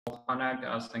փոխանակ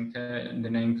ասենք թե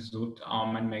դնենք զուտ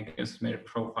ամեն մեկս մեր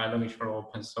profile-ով ինչ-որ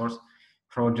open source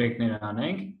project-ներ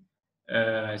անենք,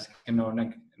 այսինքն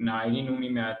օրինակ Nailin ունի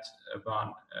մի հատ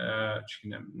բան,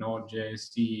 չգիտեմ,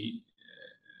 Node.js-ի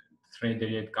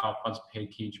thread-երի հետ կապված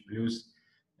package plus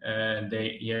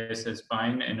ես այս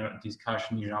բան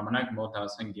discussion-ի ժամանակ մոտ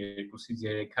ասենք 2-ից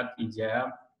 3 հատ իդեա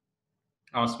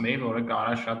ասում էի, որը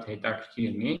կարա շատ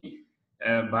հետաքրքիր լինի,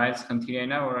 բայց խնդիրը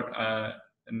այն է, որ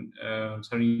ոնց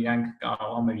որ իրանք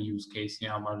կարող է մեր use case-ի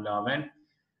համար լավ են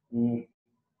ու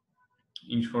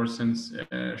ինչ որ sense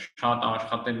շատ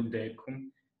աշխատելու դեպքում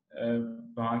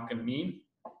բան կլինի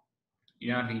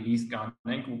իրան release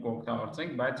կանենք ու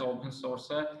կօգտագործենք, բայց open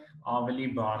source-ը ավելի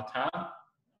բարդ է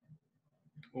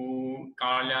ու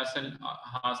կարելի ասել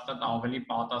հաստատ ավելի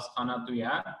պատասխանատու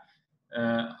է,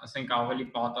 ասենք ավելի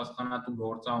պատասխանատու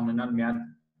գործ ունենալ մի հատ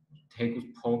թեկուզ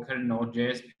փոքր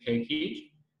Node.js package,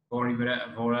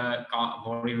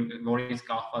 որից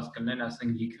կախված կլինեն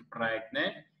ասենք լիքը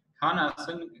պրոյեկտներ, քան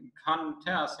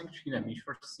թե ասենք, չգիտեմ,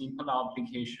 ինչ-որ simple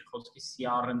application, խոսքի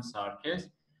CRM սարքես,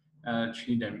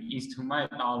 չգիտեմ, ինձ թվում է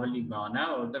դա ավելի բան է,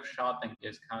 որովհետև շատ ենք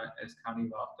այսքանի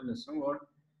վաղտը լսում, որ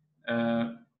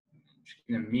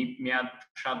չգիտեմ, մի հատ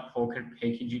շատ փոքր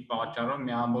package-ի պատճառով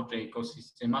մի ամբողջ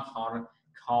էկոսիստեմը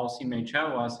քաոսի մեջ է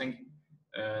ու ասենք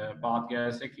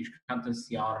պատկերացրեք ինչքան թե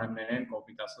CRM-ներ են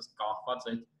կոպիտ ասած կախված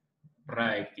այդ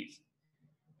պրոյեկտից։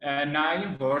 Նայել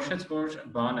որոշեց, որ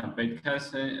բանը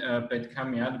պետքա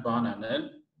մի հատ բան անել,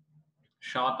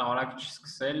 շատ արագ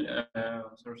չսկսել,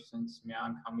 ոնց որ sense մի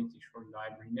անգամից ինչ-որ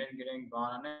library-ներ գրենք,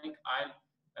 բան անենք, այլ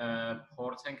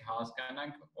փորձենք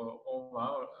հասկանանք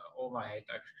ով է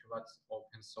հետաքրքրված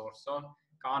open source-ով,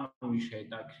 կան ուրիշ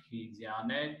հետաքրքիր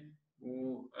իդեաներ ու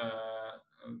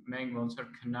մենք ոնց որ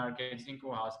քննարկեցինք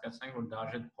ու հասկացանք, որ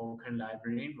դաժե փոքր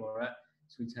library-ին, որը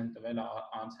ցույց են տվել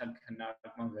անցյալ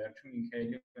քննարկման վերջում, ինքը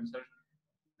էլի ոնց որ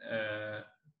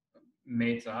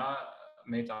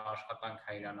մեծ աշխատանք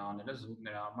է իրան անելը զուտ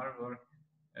նրա համար, որ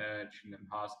չգիտեմ,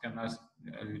 հասկանաս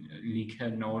լիքը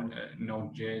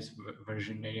Node.js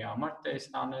version-ների համար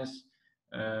տեստ անես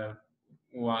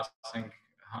ու ասենք,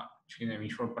 չգիտեմ,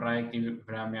 ինչ-որ պրոյեկտի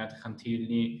վրա մի հատ խնդիր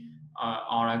լինի,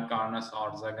 արագ կարողանաս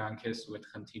արձագանքես ու այդ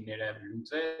խնդիրները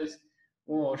լուծես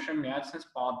ու ոչմ մի հատ sense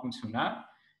պատմություն է։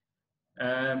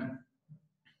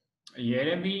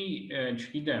 Երևի,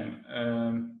 չգիտեմ,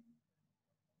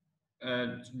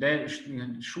 դե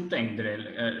շուտ ենք դրել,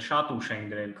 շատ ուշ ենք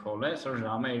դրել քոլը, այսօր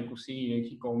ժամը 2-ի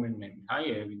 3-ի կողմերն են, հա,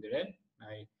 երևի դրել,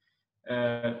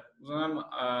 ուզում եմ,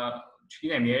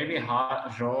 չգիտեմ, երևի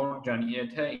Ժողովուրդ ջան,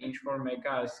 եթե ինչ-որ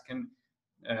մեկը այսինքն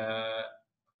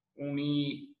ունի,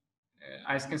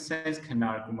 այսինքն sense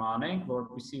քննարկում անենք,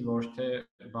 որպեսզի ոչ թե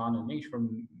բան ունի, ինչ-որ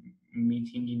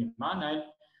meeting-ի նման, այլ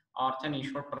արդեն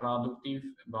ինչ-որ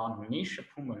productive բան ունի,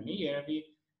 շփում ունի, երևի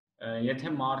եթե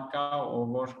մարդ կա,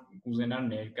 ով որ կուզենար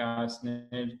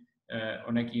ներկայացնել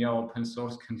օրինակ իր open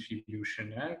source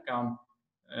contribution-ը կամ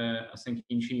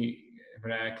ասենք ինչի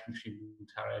վրա է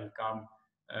contribute արել կամ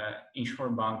ինչ-որ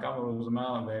բան կա, որ ուզում է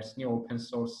վերցնի open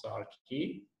source սարքի,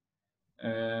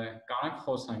 կարանք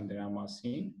խոսանք դրա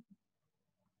մասին։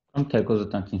 Կամ թեկոզ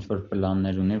այդտեղ ինչ-որ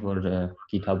պլաններ ունի, որ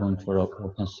GitHub-ում ինչ-որ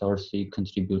open source-ի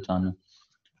contribute անի,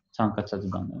 ցանկացած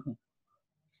բաներ։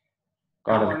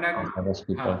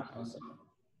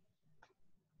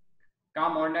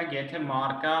 Կամ օրինակ եթե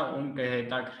մարկա ում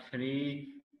կհետաքրքրի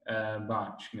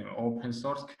բան, չգիտեմ, open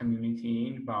source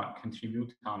community-ին բան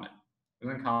contribute անել։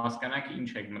 Ուզենք հասկանանք ինչ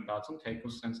եք մտածում,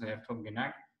 թեկուզ sense հերթով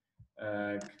գնանք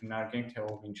քննարկենք թե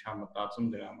ով ինչ է մտածում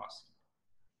դրա մասին։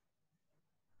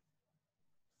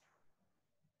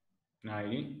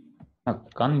 Նայրի։ Հա,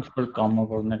 կան ինչ-որ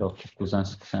կամավորներ, ովքեր կուզեն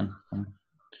սկսեն։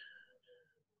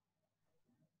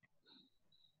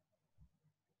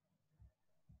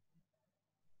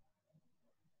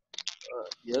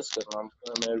 Ես կգնամ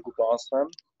երկու բան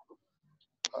ասեմ,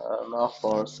 նախ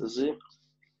բարսեզի,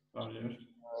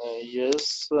 ես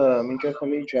մինչև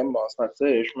խմի չեմ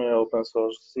մասնակցել, ես մեր open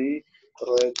source-ի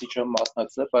պրոյեկտի չեմ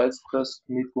մասնակցել, բայց ես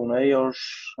միտք ունեի,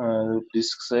 որ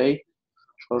դիսկսեի,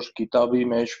 որ GitHub-ի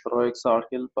մեջ պրոյեկտ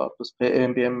սարքել, պատմես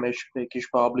NPM մեջ package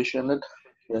publish անել,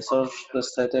 ես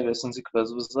այս հետև էսենցի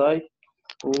կվզվզայ,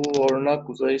 ու օրինակ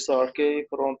կուզեի սարքեի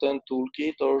front-end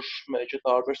toolkit, որ մեջը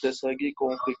տարբեր տեսակի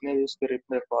կոնֆլիկտներ ու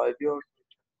սկրիպտներ պայվի, որ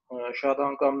շատ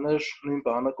անգամներ նույն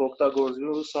բանը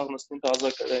կօգտագործվի ու սաղ նստին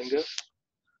տազա կրենգը,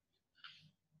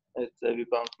 այդ ձևի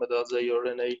բանք մտածեի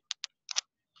օրենեի։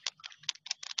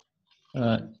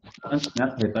 Անց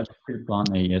միած հետաքրքիր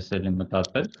բան է ես էլ եմ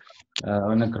մտածել,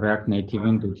 օրինակ React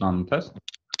Native-ին դու ծանոթ ես։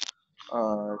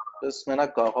 Ես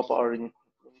մենակ գաղափարին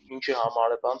ինչի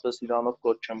համար է բան, պես իրանով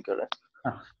կոդ չեմ գրել։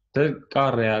 Դե կա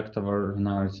React-ը, որ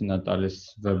հնարավորություն է տալիս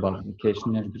web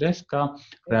application-ներ գրես, կա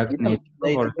React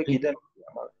Native-ը, որ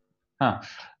հա,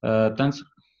 տենց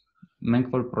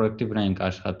մենք որ պրոյեկտի վրա ենք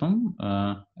աշխատում,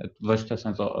 այդ ոչ թե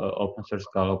sense open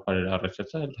source գաղափարեր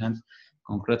առաջացա, այլ հենց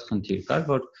կոնկրետ խնդիր կար,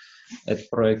 որ այդ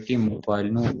պրոյեկտի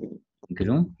mobile-ն ու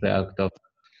գրում React-ով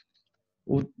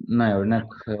ու նայ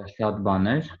օրինակ շատ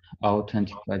բաներ,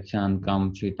 authentication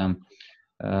կամ չգիտեմ,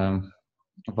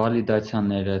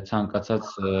 վալիդացիաները, ցանկացած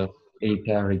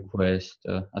API request,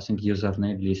 ասենք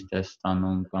user-ների list է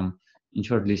ստանում կամ ինչ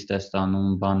որ list է ստանում,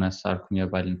 բան է սարքում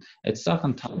եւ այլն։ Այդ սաղ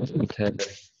ընդհանուր թե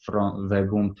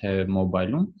web-ում թե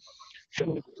mobile-ում,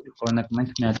 օրինակ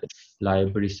մենք մի հատ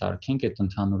library սարքենք, այդ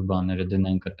ընդհանուր բաները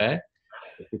դնենք այդտեղ,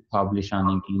 publish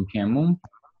անենք npm-ում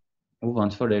ու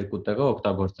ոնց որ երկու տեղը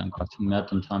օգտագործենք, արդեն մի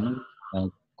հատ ընդհանուր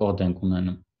կոդ ենք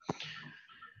ունենում։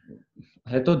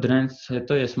 Հետո դրանից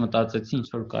հետո ես մտածեցի ինչ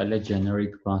որ կարելի է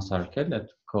generic բան սարքել, այդ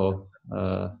քո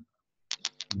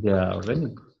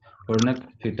organic, օրինակ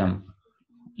գիտեմ,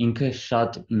 ինքը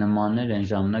շատ նման էր այն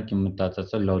ժամանակ իմ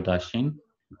մտածածը Lodash-ին,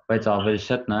 բայց ավելի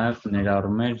շատ նաև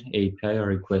ներառում էր API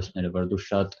request-ները, որ դու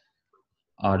շատ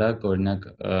արագ օրինակ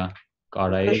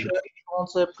կարայիր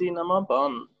կոնցեպտի նման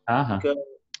բան։ Ահա։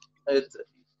 Այդ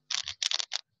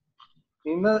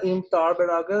իմ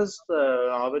տարբերակս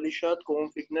ավելի շատ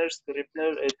config-ներ,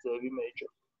 script-ներ այդ ձևի մեջ է։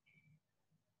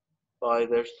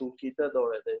 Byters toolkit-ը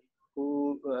դորդ է։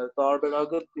 Ու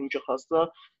տարբերակը ինչը խասա,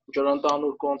 ինչ որ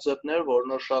ընդհանուր կոնցեպտներ, որ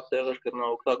նոր շատ տեղեր կգնա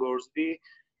օգտագործվի,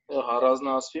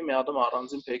 առանձնացվի, մի հատ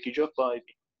առանձին package-ով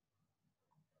բայվի։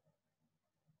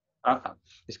 Ահա,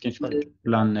 իսկ ինչ որ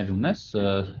պլաններ ունես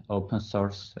open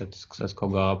source այդ սկսես քո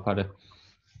գաղափարը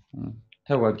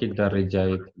թե ուղղակի դեռ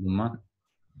դիմա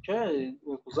Չէ,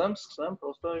 ուզեմ սկսեմ,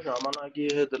 պրոստը ժամանակի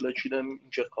հետ լեչիդեմ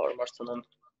ինչ է կարմարցնեմ։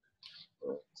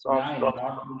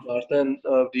 Արդեն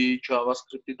դի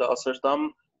JavaScript-ի դասեր տամ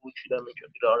ու չգիտեմ ինչ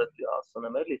իրար հետ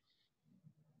հասնեմ էլի։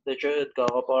 Դե չէ, այդ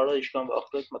գաղափարը ինչքան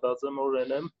վաղտեղ մտածեմ որ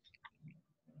ունեմ,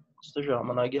 պրոստը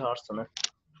ժամանակի հարցն է։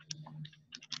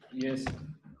 Ես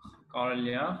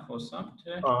կարելի է խոսամ,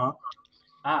 չէ։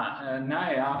 Ահա։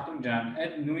 Նայ, Արտուր ջան,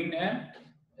 այդ նույնը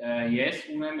ես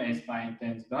ունեմ այս բան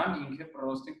տենց բան, ինքը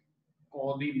պրոստը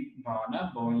կոդի բան է,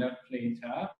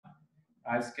 boilerplate-ը,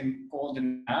 այսինքն կոդն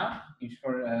է, ինչ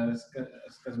որ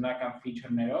սկզբնական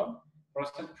feature-ներով,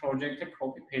 պրոստը project-ը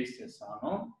copy paste ես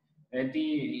անում, էդի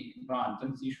բան,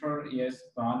 տենց ինչ որ ես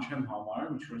բան չեմ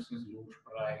համարում, ինչ որ ասես լուրջ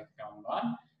project կամ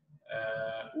բան,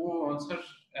 ու ոնց որ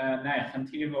նայ,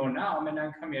 խնդիրը որն է, ամեն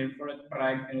անգամ երբ որ այդ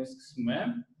project-ները սկսում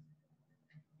եմ,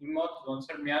 իմ մոտ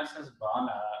ոնց որ մի հատ sense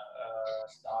բան է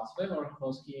ստացվել, որ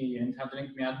խոսքի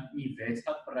ենթադրենք մի 6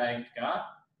 հատ պրոյեկտ կա,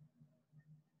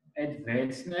 այդ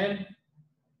 6-ն էլ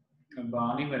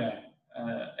բանի վրա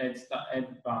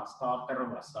այդ բան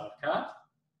ստարտերով է սարքած,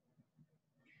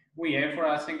 ու երբ որ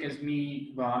ասենք ես մի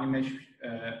բանի մեջ,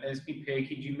 ես մի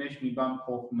package-ի մեջ մի բան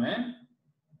փոխում եմ,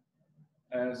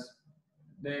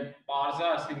 դե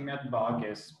պարզա ասենք մի հատ bug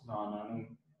ես բան անում,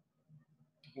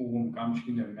 ու կամ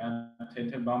չգիտեմ, մի հատ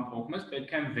թե բան փոխում ես,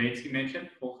 պետք է 6-ի մեջ էլ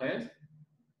փոխես,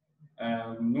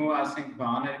 նու ասենք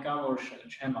բաներ կա, որ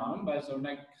չեմ անում, բայց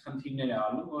օրինակ խնդիրներ է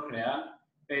ալու, որ ռեալ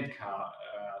պետք է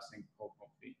ասենք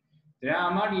փոխվի։ Դրա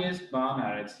համար ես բան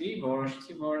արեցի,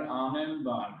 որոշեցի, որ անեմ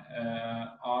բան,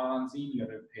 առանձին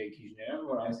լրիվ package-ները,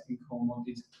 որ այսինքն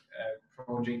կոմոդից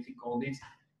project-ի կոդից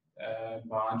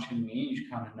բան չլինի,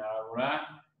 ինչքան հնարավոր է,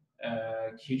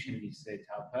 քիչ լինի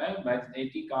setup-ը, բայց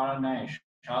էդի կարող է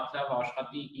շատ լավ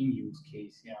աշխատի իմ use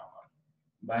case-ի համար,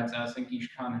 բայց ասենք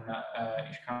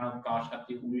ինչքանով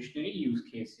կաշխատի ուրիշների use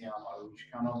case-ի համար, ու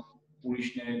ինչքանով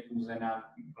ուրիշները կուզենան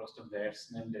պրոստը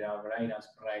վերցնեն դրա վրա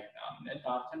իրենց պրոյեկտ անեն,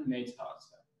 դա արդեն մեծ հարց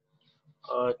է։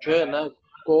 Չէ, նա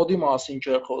կոդի մասին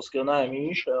չէ խոսքը, նա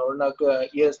ինչ, օրինակ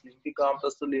ես link-ի կամ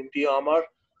տստը link-ի համար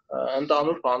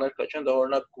ընդհանուր բաներ կա, չէ՞, դա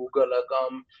օրինակ Google-ը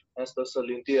կամ հենց տստը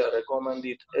link-ի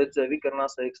recommended, այդ ձևի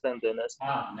կրնաս extend դնես։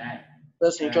 Հա, նայ։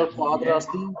 Դες ինչ որ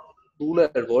պատրաստի tool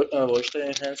էր, ոչ թե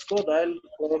enhanced code, այլ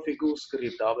config ու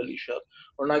script ավելի շատ։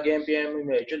 Օրինակ npm-ի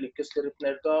մեջ link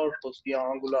script-ներ կա, որ խոսքի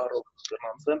Angular-ով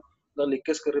կրնանցեմ, դա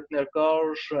link script-ներ կա,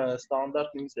 որ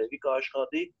ստանդարտ նույն ձևի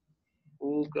կաշխատի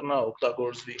ու կրնա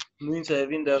օգտագործվի։ Նույն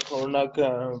ձևին դեռ օրինակ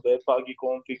webpack-ի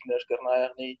config-ներ կրնա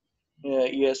եղնի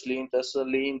ESLint,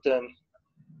 SLint,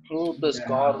 ու դες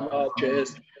karma,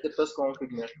 JS, դες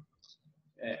config-ներ։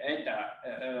 Էտա,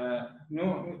 նու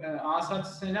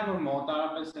ասացին է, որ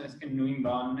մոտարապես այսինքն նույն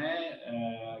բանն է,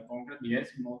 կոնկրետ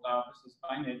ես մոտարապես այս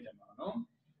բանն եմ անում,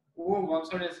 ու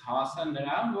ոնց որ ես հասա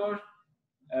նրան, որ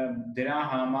դրա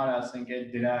համար ասենք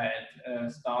դրա այդ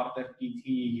starter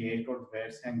kit-ի երկրորդ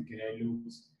վերսիան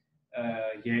գրելուց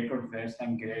երկրորդ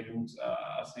վերստան գրելուց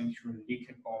ասենք շուտ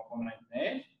լիքը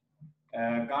կոմպոնենտներ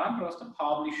կարամ պրոստը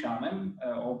publish անեմ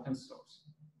open source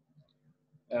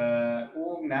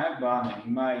ու նաև բան է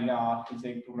հիմա իր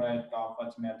արխիտեկտուրայի հետ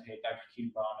կապված մի հատ հետաքրքիր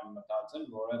բան եմ մտածել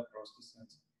որը պրոստը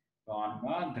sense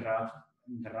բանն է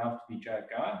draft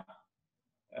վիճակ է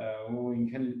ու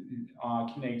ինքը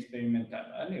ակին էքսպերիմենտալ է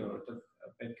էլի որովհետև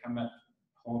պետք է մտ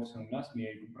փորձ ունենաս մի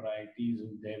երկու պրոյեկտի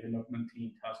development-ի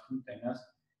ընթացքում տենաս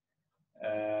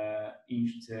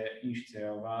ինչ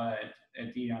ձևով է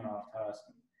այդ իրան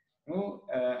արդարացնում ու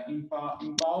իմ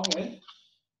բաղում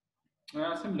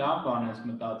ասեմ լավ բան ես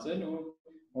մտածել ու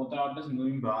մոտավորապես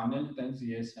նույն բանն էլ տենց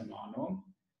ես եմ անում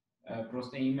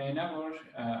պրոստը իմեյլն է որ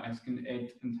այսինքն այդ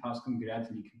ընթացքում գրած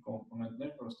լիքը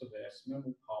կոմպոնենտներ պրոստը վերցնում եմ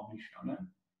ու publish անեմ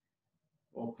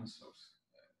open source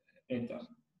այդ է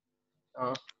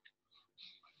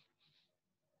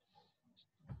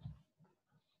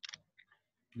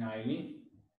Նայելի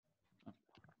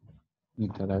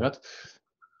Նիկարագած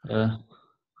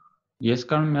Ես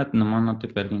կարող եմ մի հատ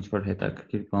նմանատիպ էլ ինչ-որ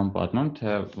հետաքրքիր բան պատմեմ,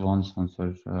 թե ոնց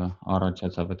որ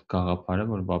առաջացավ այդ գաղափարը,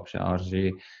 որ вообще արժի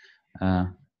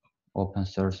open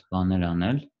source բաներ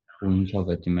անել ու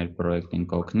ինչով է մեր պրոյեկտին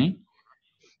կօգնի։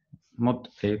 Մոտ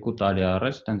 2 տարի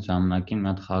առաջ տենց ժամանակին մի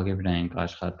հատ խաղի վրա ենք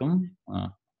աշխատում,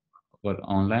 որ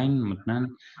on-line մտնեն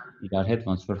իրար հետ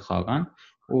ոնց որ խաղան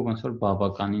ու ոնց որ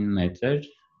բավականին մեծ էր,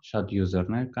 շատ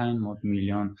user-ներ կային, մոտ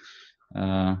միլիոն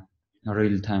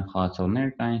real-time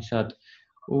խաղացողներ կային շատ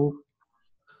ու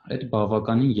այդ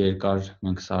բավականին երկար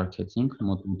մենք սարքեցինք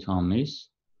մոտ 8 ամիս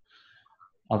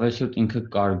ավելի շուտ ինքը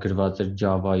կար գրված էր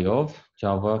Java-ով,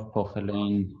 Java-ով փոխել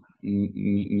էին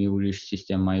մի ուրիշ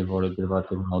սիստեմայի, որը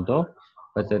գրված էր Node-ով,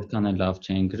 բայց այդքան էլ լավ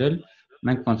չէին գրել,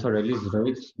 մենք ոնց որ էլի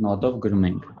 0-ից Node-ով գրում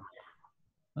ենք։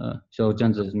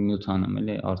 Շորջան ձեզ մյուտ անեմ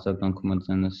էլի արձագանքումը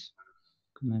ձենս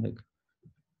կներեք։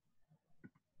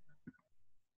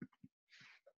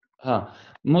 Հա,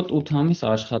 մոտ 8 ամիս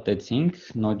աշխատեցինք,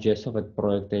 Node.js-ով այդ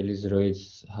պրոյեկտը էլի 0-ից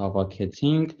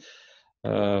հավաքեցինք,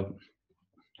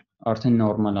 արդեն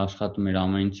նորմալ աշխատում էր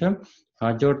ամեն ինչը,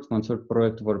 հաջորդ ոնց որ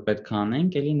պրոյեկտ որ պետք է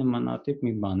անենք, էլի նմանատիպ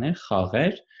մի բան էր,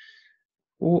 խաղեր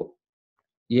ու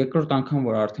երկրորդ անգամ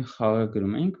որ արդեն խաղը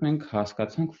գրում ենք, մենք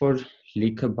հասկացանք, որ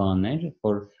լիքը բաներ,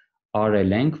 որ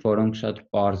արել ենք, որոնք շատ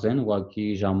պարզ են, ուղղակի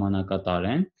ժամանակատար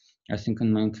են,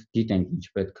 այսինքն մենք գիտենք ինչ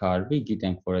պետք է արվի,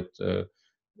 գիտենք, որ այդ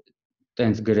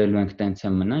տենց գրելու ենք, տենց է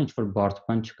մնա, ինչ որ բարդ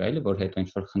բան չկա, էլի, որ հետո ինչ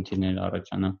որ խնդիրներ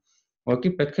առաջանան։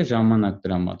 Ուղղակի պետք է ժամանակ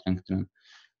տրամադրենք դրան։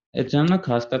 Այդ ժամանակ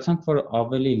հասկացանք, որ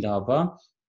ավելի լավ է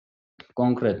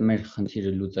կոնկրետ մեր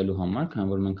խնդիրը լուծելու համար,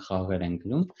 քանի որ մենք խաղեր ենք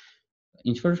գրում,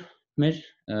 ինչ որ մեր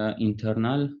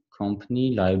internal company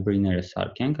library-ները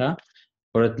սարքենք, հա,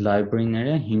 որ այդ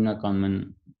library-ները հիմնականում են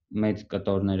մեծ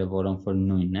կտորները, որոնք որ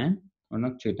նույնն են,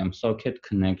 օրինակ, չգիտեմ, socket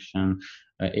connection,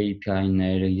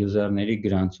 API-ները, user-ների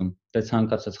գրանցում։ Դե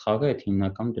ցանկացած խաղը այդ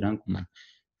հիմնականում դրանք ունեն։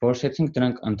 Որոշեցինք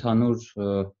դրանք ընդհանուր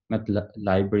մեկ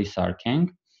library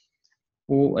սարքենք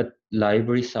ու այդ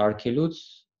library սարքելուց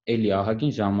էլի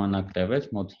ահագին ժամանակ տևեց,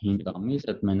 մոտ 5 ամիս,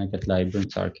 այդ մենակ այդ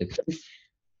library սարքեցինք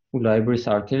ու library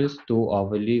սարքելուց դու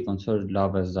ավելի ոնց որ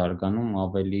լավ ես զարգանում,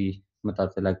 ավելի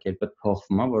մտածելակերպդ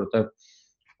փոխվում է,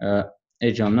 որովհետև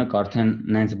այդ ժամանակ արդեն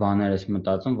նենց բաներ ես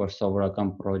մտածում, որ սովորական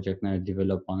project-ները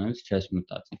develop անելուց չես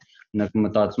մտածում։ Օրինակ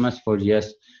մտածում ես, որ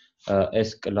ես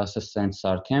այս class-ը sense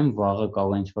սարքեմ, վաղը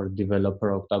կարող է ինչ-որ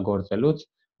developer օգտագործելուց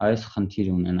այս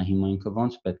խնդիր ունենա, հիմա ինքը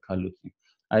ոնց պետք է լուծի։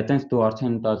 Այդտենց դու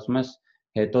արդեն մտածում ես,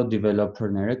 հետո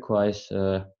developer-ները քո այս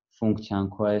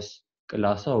ֆունկցիան, քո այս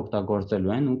class-ը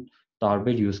օգտագործելու են ու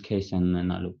տարբեր use case են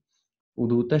ունենալու։ Ու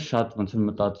դու դե շատ ոնց որ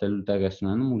մտածելու տեղ ես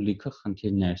ունենում ու լիքը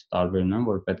խնդիրներ ես տարբեր ունեն,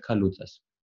 որ պետքա լուծես։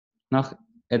 Նախ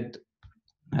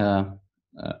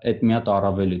այդ մի հատ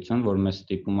առավելություն, որ մեզ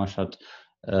ստիպում է շատ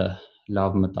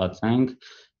լավ մտածենք,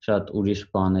 շատ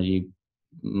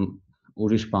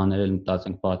ուրիշ բաներ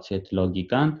մտածենք բացի այդ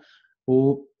լոգիկան ու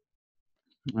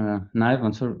նաև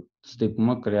ոնց որ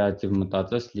ստիպում է կրեատիվ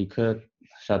մտածես, լիքը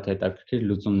շատ հետաքրքիր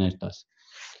լուծումներ տաս։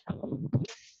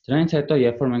 Դրանից հետո,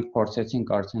 երբ որ մենք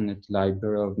փորձեցինք արդեն այդ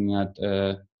library-ով մի հատ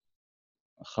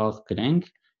խաղ գրենք,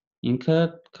 ինքը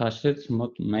քաշեց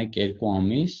մոտ 1-2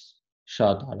 ամիս,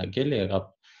 շատ արագ էլի եղավ։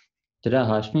 Դրա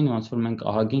հաշվին ոնց որ մենք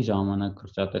ահագին ժամանակ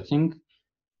կրճատեցինք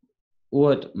ու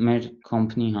այդ մեր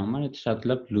company-ի համար այդ շատ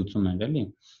լավ լուծում էր էլի։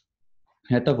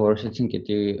 Հետո որոշեցինք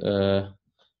էդի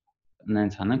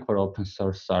նենց անենք, որ open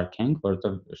source սարքենք,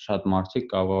 որովհետև շատ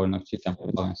մարդիկ կարող օրինակ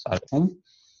չգիտեմ սարքում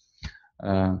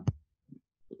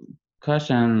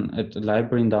քաշեն այդ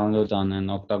library-ն download անեն,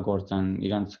 օգտագործեն,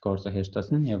 իրանց գործը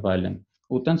հեշտացնեն եւ այլն։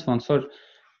 Ու տենց ոնց որ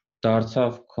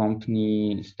դարձավ company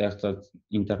ստեղծած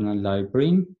internal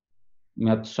library-ն,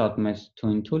 մի հատ շատ մեծ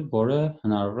twin tool, որը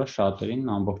հնարավոր է շատերին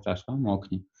ամբողջ աշխարհում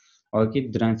օգնի։ Ուղղակի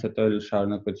դրանից հետո էլ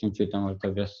շարունակություն չգիտեմ,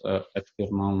 որտեղ ես այդ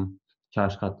ֆիրմայում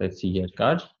չաշխատեցի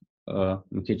երկար,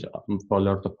 մի քիչ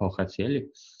ոլորտը փոխեցի էլի,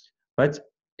 բայց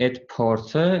այդ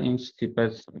փորձը ինձ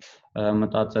ստիպեց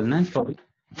մտածելն այն, որ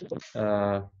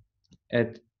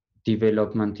այդ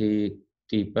development-ի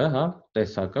տիպը, հա,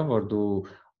 տեսակը, որ դու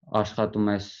աշխատում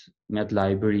ես մի հատ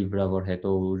library վրա, որ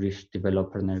հետո ուրիշ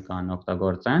developer-ներ կան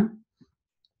օգտագործեն,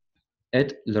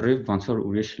 այդ լրիվ ոնց որ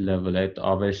ուրիշ level է, այդ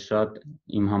ավելի շատ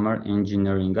իմ համար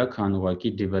engineering-ը, քան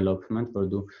ուղղակի development, որ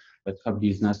դու պետքա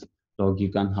business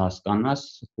լոգիկան հասկանաս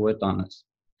ու այդ անես։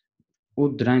 Ու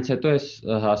դրանից հետո ես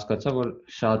հասկացա, որ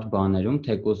շատ բաներում,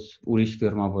 թեկուզ ուրիշ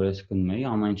ֆիրմա, որ ես գնում էի,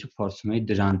 ամեն ինչը փորձում էի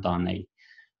դրան տանեի։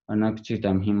 Օրինակ,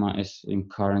 չգիտեմ, հիմա այս իմ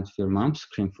current ֆիրմայում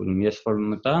Screenful-ում ես որ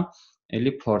մտա,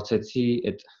 էլի փորձեցի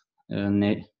այդ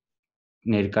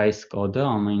ներկայիս կոդը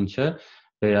ամեն ինչը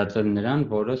վերածել նրան,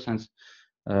 որը sense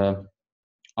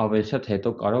ավելի շատ հետո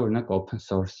կարող օրինակ open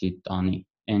source-ի տանի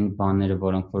այն բաները,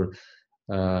 որոնք որ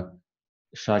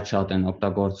շատ են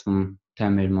օգտագործվում թե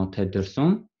մեր մոտ թե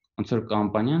դրսում, ոնց որ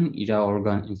կամպանիան իր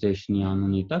organization-ի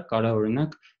անունի տակ կարող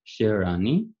օրինակ share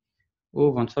անի ու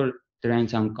ոնց որ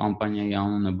դրանից ამ կամպանիայի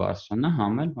անունը բարձրանա,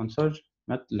 համել ոնց որ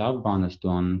մի լավ բան ես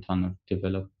դու անում ընդհանուր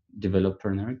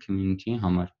developer-ների community-ի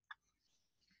համար։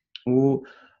 Ու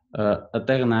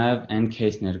այդտեղ նաև այն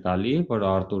case-ներ կալի, որ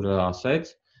Արտուրը ասեց,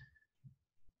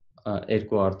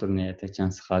 երկու Արտուրներ, եթե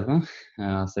չեմ սխալվում,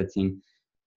 ասեցին,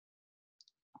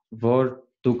 որ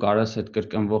դու կարաս այդ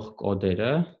կրկնվող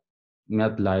կոդերը մի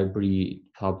հատ library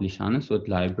publish անես, ու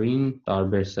այդ library-ին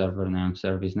տարբեր server-ներում,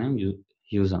 service-ներում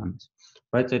use անես։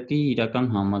 Բայց դա իրական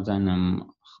համաձայն եմ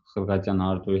Խրգատյան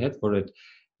Արտուրի հետ, որ այդ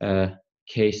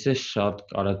case-ը շատ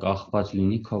կարող կախված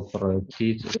լինի քո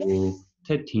պրոյեկտից ու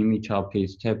թե թիմի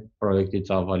չափից, թե պրոյեկտի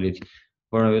ծավալից,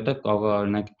 որովհետև կարող է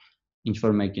օրինակ ինչ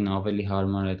որ մեկին ավելի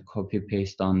հարմար է copy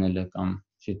paste անելը կամ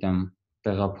չգիտեմ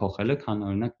տեղափոխելը, քան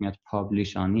օրինակ մի հատ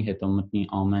publish անի, հետո մտնի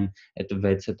ամեն այդ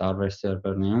 6-ը տարբեր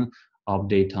սերվերներում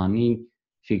update անի,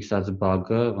 ֆիքսած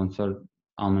bug-ը, ոնց որ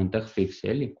ամենտեղ ֆիքսի,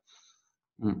 էլի։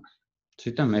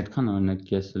 Չգիտեմ, այդքան օրինակ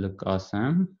ես էլ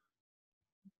կասեմ։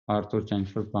 Արտուր ջան,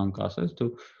 ինչ որ բան կասես, դու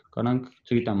կարանք,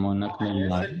 չգիտեմ, օրինակներ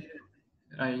նայել։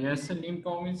 Ես էլ իմ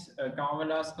կողմից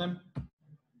կավելացնեմ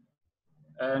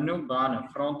նու բանը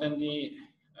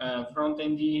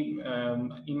front-end-ի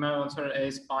իմը ոնց որ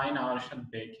այս բանը ավելի շատ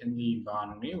back-end-ի բան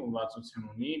ունի, ուղղվածություն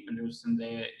ունի, պլյուս ընդ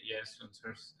ես ոնց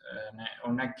որ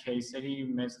օրինակ case-երի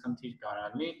մեծ խնդիր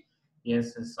կարող լինի, ես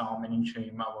այս ամեն ինչը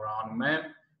հիմա որ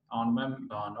անում եմ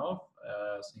բանով,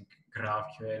 ասենք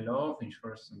GraphQL-ով, ինչ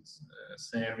որ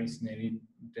service-ների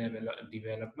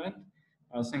development,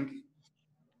 ասենք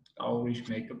ուրիշ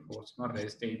մեկը փորձում է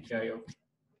REST API-ով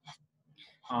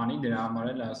անի, դրա համար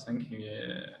էլ ասենք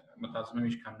մտածում եմ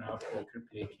ինչքան նոր փոքր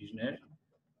package-ներ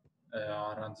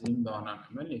առանձին բան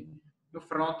անեմ, էլի։ Ու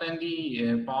front-end-ի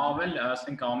պահվել,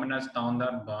 ասենք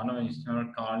ամենաստանդարտ բանը, ինչ որ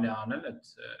կարելի անել, այդ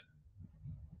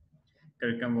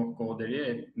կրկնվող կոդերի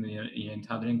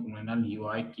ենթադրենք ունենալ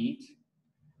UI kit,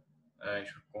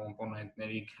 ինչ-որ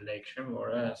կոմպոնենտների collection,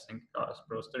 որը ասենք կարաս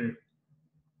պրոստը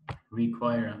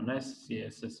require անես,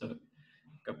 CSS-ը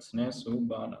կպցնես ու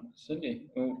բան անես, էլի,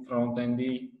 ու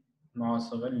front-end-ի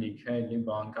մասով էլ լիքը էլի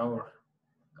բան կա, որ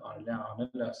կարելի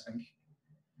անել, ասենք,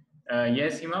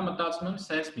 ես հիմա մտածում եմ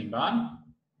սենց մի բան,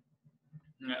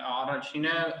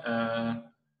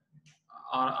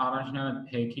 առաջինը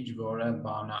package, որը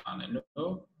բան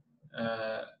անելու,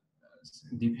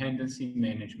 dependency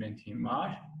management-ի համար,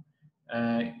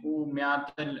 ու մի հատ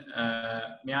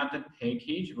էլ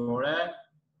package, որը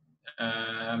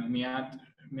մի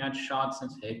հատ շատ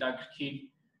sense հետաքրքիր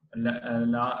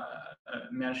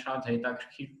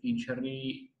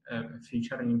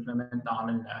feature implement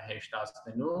անելն է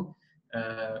հեշտացնելու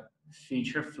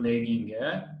feature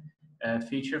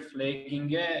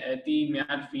flagging-ը էդի մի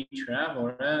հատ feature է,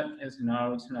 որը ես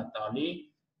հնարավորություն է տալի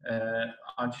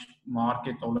աջ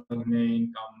մարքետոլոգներին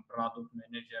կամ product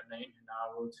manager-ներին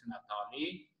հնարավորություն է տալի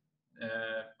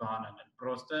բան անել,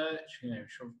 պրոստը, չգիտեմ,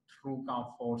 շուտ true կամ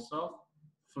false-ով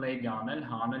flag անել,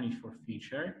 հանել ինչ-որ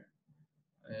feature,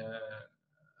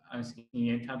 այսինքն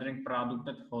ենթադրենք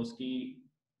product-ը խոսքի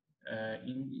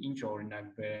ինչ օրինակ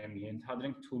բերեմ,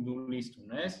 ենթադրենք to-do list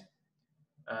ունես,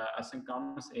 ասենք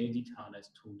կանես edit անես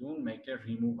to-do-ն, մեկը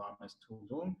remove անես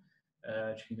to-do-ն,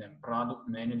 չգիտեմ, product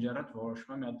manager-ը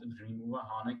որոշում է մի հատ remove-ը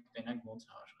հանեք, տենակ ոնց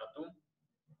է աշխատում,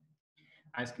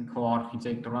 այսինքն քո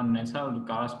արխիտեկտուրան նենց է, դու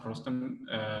կարաս պրոստը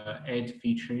add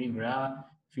feature-ի վրա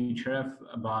feature-ը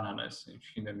բան անես,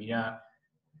 չգիտեմ,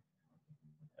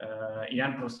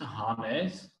 իրան պրոստը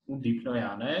հանես ու deploy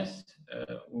անես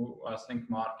ու ասենք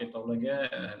marketology-ը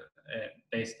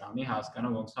տեստանի հասկանա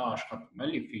ոնց է աշխատում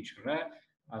էլի feature-ը,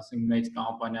 ասենք մեծ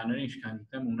կամպանիաները ինչքան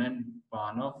գիտեմ ունեն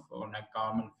բանով, օրինակ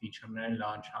կարող են feature-ներ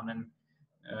launch անեն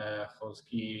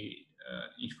խոսքի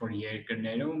ինչ-որ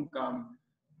երկրներում կամ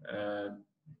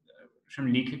շեմ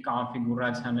լիքը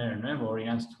կոնֆիգուրացիաներ ունեն, որ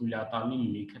իրենց թույլ է տալի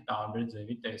լիքը տարբեր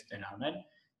ձևի տեստեր անել,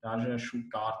 даже շուտ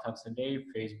կարդացել էի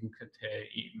Facebook-ը թե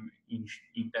ինչ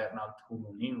internal tool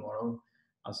ունի, որով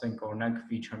ասենք օրինակ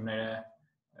feature-ները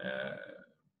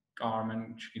կարող են,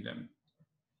 չգիտեմ,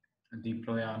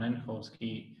 deploy անեն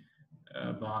խոսքի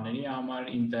բաների համար,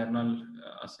 internal,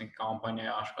 ասենք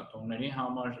կամպանիայի աշխատողների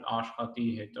համար աշխատի,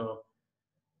 հետո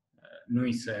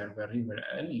նույն սերվերի վրա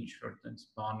էլի ինչ-որ տենց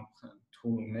բան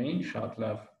tool ունեին, շատ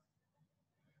լավ։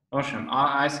 Ոչմ,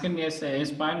 այսինքն ես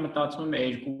այս բան մտածում եմ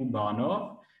երկու բանով,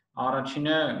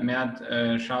 առաջինը մի հատ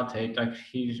շատ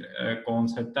հետաքրքիր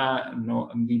կոնցեպտ է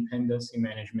dependency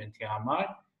management-ի համար,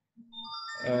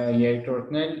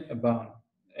 երկրորդն էլ բան,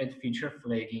 այդ feature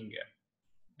flagging-ը,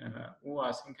 ու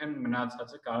այսինքն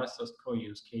մնացածը կարող ես ըստ քո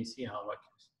use case-ի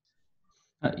հավաքես։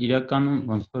 Իրականում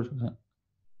ոնց որ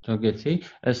ճոգեցի,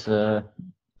 այս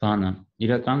բանը,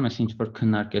 իրականում այս ինչ որ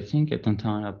քննարկեցինք, այդ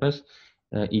ընդհանրապես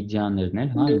իդեաներն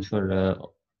են, հա, ինչ որ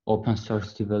open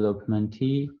source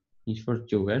development-ի ինչ որ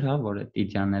ճյուղեր, հա, որ այդ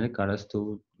իդեաները կարաս դու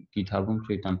GitHub-ում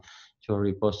չգիտեմ, ինչ-որ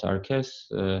repo սարքես,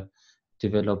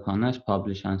 develop անես,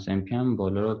 publish անես npm,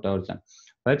 բոլորը դարձան։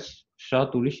 Բայց շատ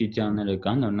ուրիշ իդեաներ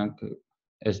կան, օրինակ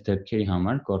այս դեպքերի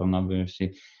համար կորոնավիրուսի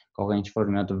կարող է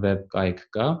ինչ-որ մի հատ web կայք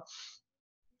կա,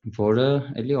 որը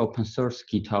էլի open source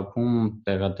GitHub-ում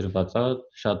տեղադրված է,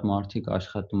 շատ մարդիկ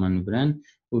աշխատում են վրան,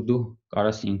 ու դու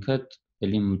կարաս ինքդ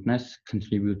էլի մտնես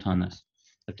contribute անես։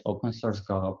 Այդ open source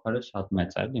գաղափարը շատ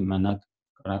մեծ է, էլի մենակ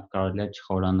կարելի է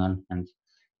չխորանալ հենց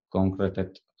կոնկրետ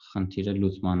այդ խնդիրը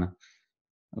լուծմանը,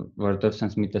 որովհետև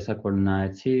sense մի տեսակ որ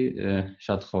նայեցի,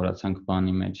 շատ խորացանք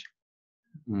բանի մեջ,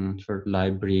 ինչ-որ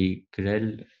library գրել,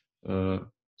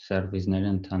 սերվիսները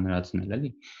ընդհանրացնել,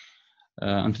 էլի։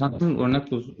 Ընդհանրապես օրինակ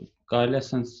կարելի է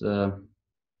sense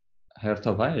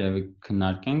հերթով երևի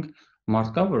քննարկենք,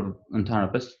 մարդ կա որ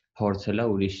ընդհանրապես փորձել է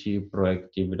ուրիշի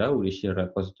պրոյեկտի վրա, ուրիշի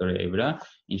ռեպոզիտորիի վրա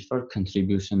ինչ-որ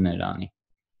contribution-ներ անի։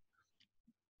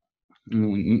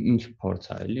 Ինչ փորձ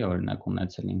է էլի օրինակ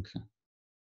ունեցել ինքը։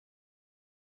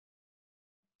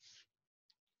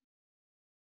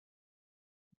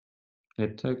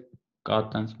 Եթե կա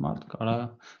տենց մարդ, կարա,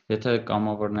 եթե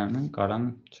կամավորներն են, կարան,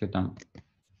 չգիտեմ,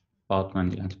 պատմեն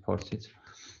իրենց փորձից։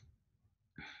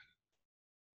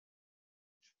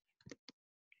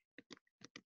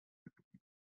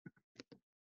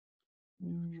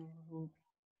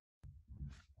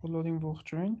 Բոլորին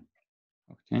ողջույն։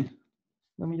 Ողջույն։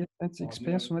 Ուրեմն ես այս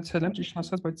experience ունեցել եմ, ճիշտ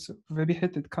ասած, բայց web-ի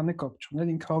հետ այդքան է կապ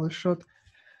չուներ, ինքը ավելի շատ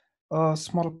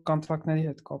smart contract-ների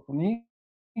հետ կապ ունի։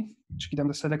 Չգիտեմ,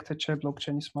 դա selected չէ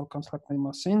blockchain-ի smart contract-ների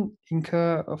մասին, ինքը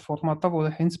ֆորմատը, որը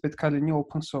հենց պետք է լինի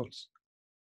open source։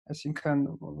 Այսինքն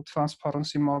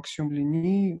transparency maximum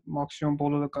լինի, maximum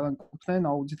բոլորը կարան օգնեն,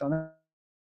 audit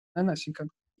անեն,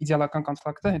 այսինքն իդեալական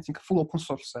կոնտրակտը հենց ինքը full open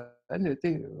source է, էլի,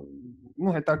 դա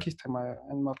նո հետաքրքիր թեմա է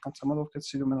այն մարդկանց համար, ովքեր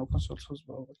սիրում են open source-ով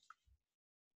զբաղվել։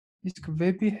 Իսկ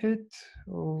web-ի հետ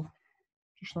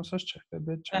ճիշտ ասած չէ,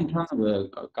 web-ը չէ։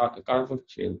 Կարևոր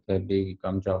չի web-ի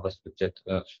կամ JavaScript-ի հետ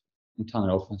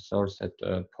ընդհանուր open source այդ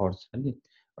փորձ էլի,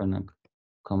 օրինակ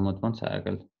կոմոդ ոնց է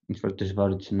եղել, ինչ որ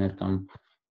դժվարություններ կամ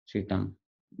չգիտեմ,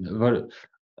 որ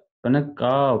օրինակ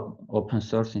կա open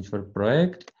source ինչ որ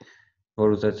պրոյեկտ,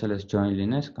 որ ուզեցել ես join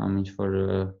լինես կամ ինչ որ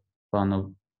բանով,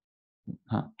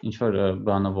 հա, ինչ որ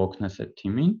բանով օգնես այդ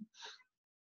թիմին,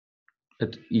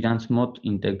 այդ իրանց մոտ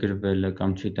ինտեգրվելը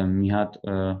կամ չգիտեմ, մի հատ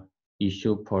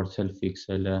issue փորձել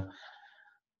ֆիքսելը,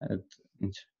 այդ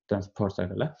ինչ տենց փորձ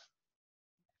եղել է։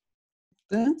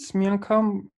 Տենց մի անգամ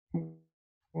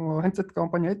հենց այդ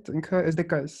կամպանիայի հետ ինքը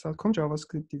SDK է սարքում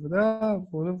JavaScript-ի վրա,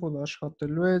 որը որ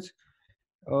աշխատելու է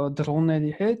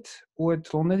դրոնների հետ, ու այդ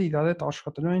դրոնները իրար հետ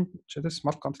աշխատելու են, չէ՞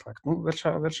 smart contract։ Ну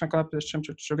վերջնականապես չեմ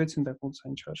ճշգրտեցին դա ոնց է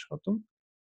ինչ աշխատում,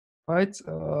 բայց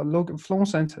flow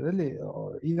sensor էլի,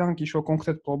 իրանք ինչ-որ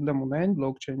կոնկրետ խնդրեմ ունեն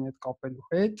blockchain-ի հետ կապելու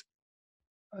հետ,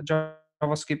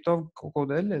 JavaScript-ով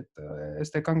կոդել այդ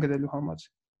SDK-ն գրելու համար։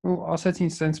 Ну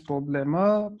ասեցին sense problem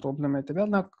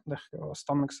հետեւյալ, նա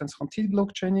ստանում եք sense խնդիր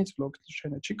blockchain-ից,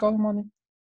 blockchain-ը չի կարող անի։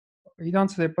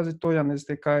 Իրանց repository-ան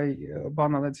SDK-ի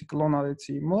բան արեցի, կլոն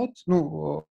արեցի մոտ, ну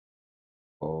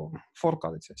fork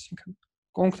արեցի, այսինքն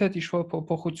կոնկրետ ինչ-որ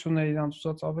փոփոխություններ իրանց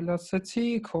ուզած ավելացրեցի,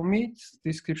 commit,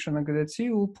 description-ը գրեցի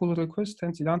ու pull request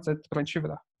հենց իրանց այդ branch-ի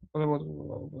վրա, որը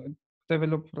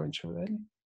develop branch-ը վրա էլի։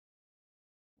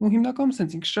 ու հիմնականում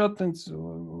sense ինքը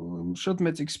շատ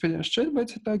մեծ experience չէ, բայց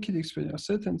հետաքրքիր experience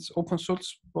է, հենց open source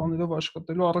բաներով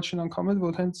աշխատելու առաջին անգամ է,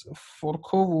 որ հենց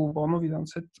fork-ով ու բանով իրանց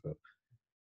հետ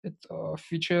այդ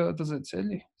feature-ը դզեց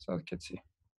էլի, սարքեցի։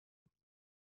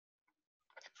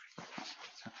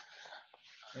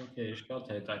 Okay, շատ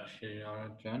հետաքրքիր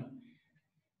Արադ ջան։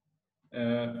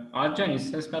 Արադ ջան, ինձ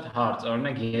մի հատ հարց,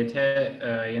 օրինակ եթե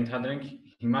ենթադրենք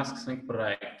հիմա սկսենք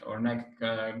պրոյեկտ, օրինակ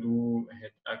դու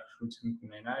հետաքրքրություն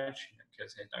կունենար,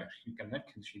 քեզ հետաքրքիր կներ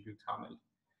contribute անել։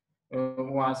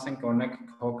 Ու ասենք օրինակ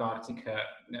քո կարծիքը,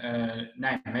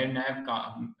 նայ, մեր նաև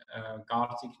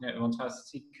կարծիքներ, ոնց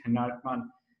ասեցի, քննարկման,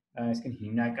 այսինքն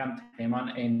հիմնական թեման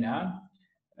այն է,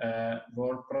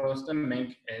 որ պրոստը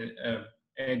մենք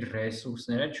այդ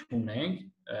ռեսուրսները չունենք,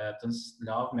 այդպես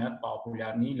լավ մի հատ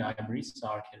պոպուլյարնի library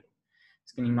սարքելու։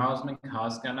 Իսկ հիմա ուզում ենք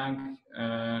հասկանանք,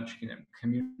 չգիտեմ,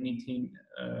 community-ին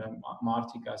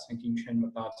մարդիկ ասենք ինչ են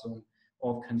մտածում,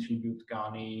 ով contribute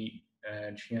կանի,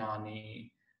 չի անի,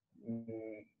 ու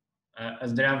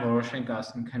ըստ դրա որոշենք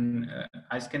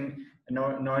այսինքն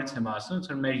նորից եմ ասում,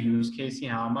 որ մեր use case-ի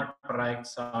համար project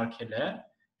սարքելը,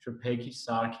 շուտ package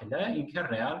սարքելը ինքը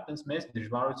real այնպես մեծ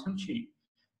դժվարություն չի,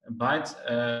 բայց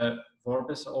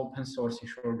որպես open source-ի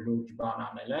շուտ լուրջ բան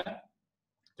անելը,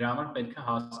 դրա համար պետք է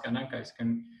հասկանանք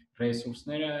այսինքն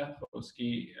ռեսուրսները,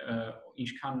 խոսքի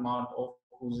ինչքան մարդ ով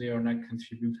ուզի օրինակ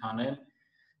contribute անել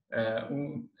ու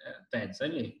տենց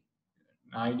էլի,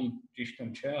 այլի ճիշտ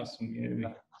եմ չէ ասում երևի։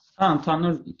 Հա,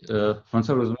 ընդհանուր ոնց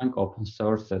որ ուզում ենք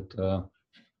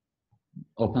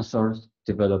open source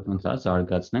development-ը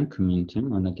զարգացնենք community-ին,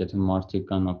 օրինակ եթե մարդիկ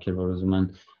կան, ովքեր որ ուզում են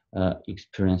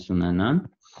experience ունենան,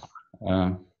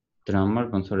 դրա համար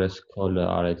ոնց որ այս call-ը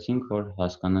արեցինք, որ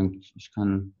հասկանանք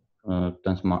ինչքան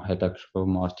տենց հետաքրքրող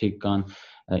մարդիկ կան,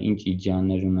 ինչ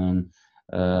իդեաներ ունեն,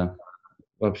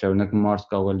 вообще օրինակ մարդ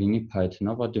կարող է լինի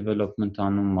Python-ով development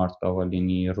անում, մարդ կարող է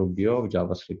լինի Ruby-ով,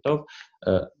 JavaScript-ով,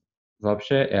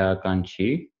 вообще էական չի,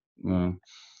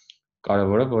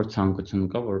 կարևորը որ ցանկություն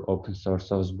կա, որ open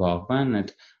source-ով զբաղվեն, այդ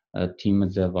թիմը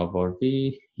ձևավորվի,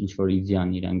 ինչ որ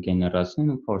իդեան իրեն գեներացնեն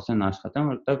ու փորձեն աշխատեն,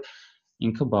 որովհետև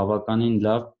ինքը բավականին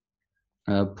լավ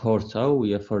փորձ է ու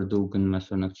երբ որ դու գնում ես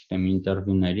օրինակ չգիտեմ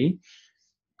ինտերվյուների,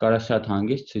 կարա շատ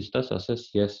հանգիստ ցույց տաս, ասես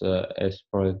ես այս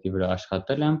պրոյեկտի վրա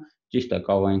աշխատել եմ, ճիշտ է,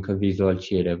 կարող է ինքը վիզուալ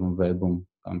չի երևում web-ում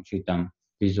կամ չգիտեմ,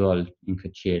 վիզուալ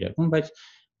ինքը չի երևում, բայց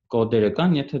կոդերը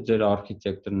կան, եթե ձեր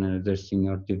architect-ները, ձեր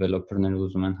senior developer-ները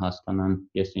ուզում են հասկանան,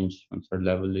 ես ինչ ոնց որ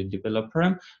level-ի developer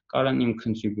եմ, կարան իմ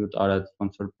contribute արած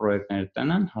ոնց որ պրոյեկտները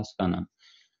տնան, հասկանան։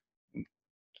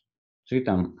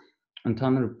 Չգիտեմ,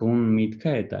 ընդհանուր բուն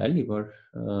միտքը է դա էլի, որ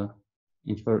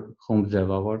ինչ որ խումբ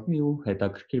ձևավորվի ու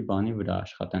հետաքրքիր բանի վրա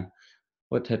աշխատեն։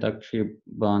 Ոդ հետաքրքիր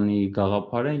բանի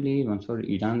գաղափարը էլի, ոնց որ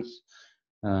իրանց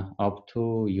up to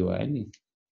you էլի,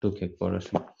 դուք եք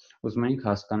որոշում։ Ուզում ենք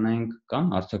հասկանանք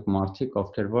կան արդյոք մարդիկ,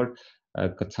 ովքեր որ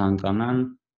կցանկանան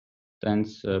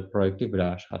տենց պրոյեկտի վրա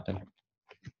աշխատել։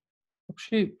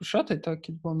 Вообще շատ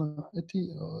հետաքրքիր բան է, դա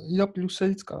իր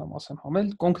պլյուսներից կարամ ասեմ,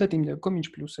 համել կոնկրետ իմ դեպքում ինչ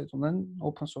պլյուսեր ունեն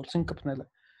open source-ին կպնելը։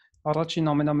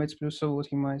 Առաջին ամենամեծ պլյուսը, որ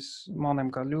հիմա այս ման եմ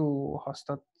գալու ու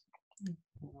հաստատ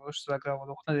ոչ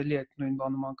ծրագրավորողներ էլի այդ նույն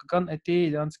բանում կգան, դա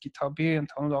իրանց GitHub-ի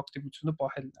ընդհանուր ակտիվությունը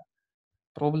պահելն է։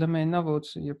 Պրոբլեմն է, որ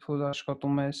երբ որ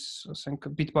աշխատում ես, ասենք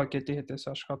Bitbucket-ի հետ ես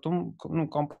աշխատում, ու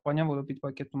կամպանիան, որը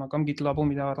Bitbucket-ում է, կամ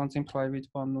GitLab-ում իր առանձին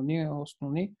private բանն ունի, host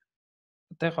ունի,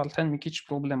 այդտեղ արդեն մի քիչ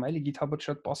պրոբլեմ է, էլի GitHub-ը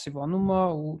շատ пассив անում է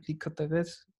ու լիքը տեղից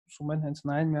ուզում են հենց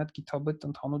նայեն մի հատ GitHub-ը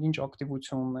ընդհանուր ինչ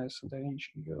ակտիվություն ունի, այդտեղ ինչ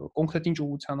կոնկրետ ինչ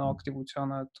ուղղության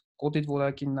ակտիվությանը, կոդի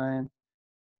որակին նայեն։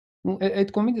 Ու այդ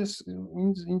կոմիտես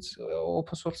ինձ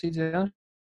open source իդեան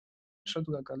շատ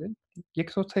դուր է գալի։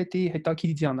 Երկրորդը դա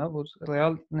հետաքրքիր իդեան է, որ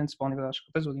ռեալ նենց բանի վրա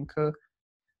աշխատես, որ ինքը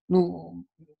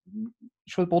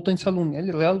շուտ պոտենցիալ ունի,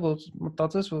 էլի ռեալ որ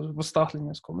մտածես, որ վստահ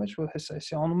լինես քո մեջ, որ հեսա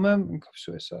էսի անում եմ, ինքը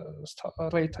всё էսա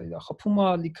rate-ը իր խփում է,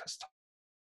 լիքը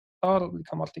ստար,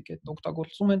 լիքը մարդիկ այդ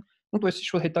օգտագործում են, ու դու էսի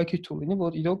շուտ հետաքրքիր թույլ լինի,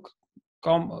 որ իրոք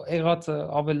կամ եղածը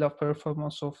ավելի լավ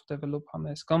performance-ով develop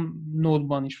անես, կամ նոր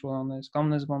բան ինչ-որ անես,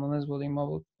 կամ նես բան անես, որ հիմա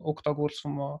որ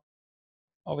օգտագործվում է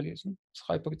ավելի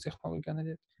hyper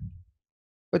տեխնոլոգիաների հետ։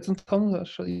 Բայց ընդհանուր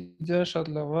իդեա շատ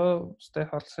լավ է, ստե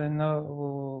հարցերն է,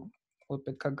 որ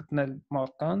պետք է գտնել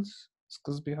մարդկանց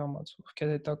սկզբի համար, ովքեր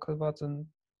հետաքրված են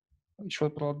ինչ-որ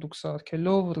product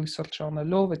սարքելով, research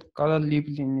անելով, այդ կարա lib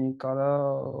լինի, կարա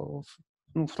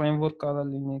framework կարա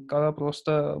լինի, կարա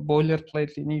просто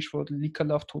boilerplate լինի, ինչ-որ լիքը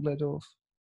լավ tool-երով։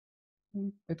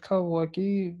 Պետք է ուղղակի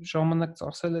ժամանակ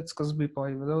ծախսել այդ սկզբի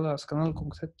բայ վրա, հասկանալ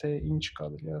կոնկրետ թե ինչ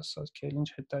կարելի է սարքել, ինչ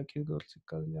հետաքրքիր գործիք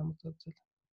կարելի է մտածել։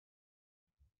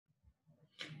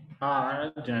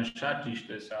 ջան, շատ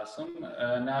ճիշտ ես ասում,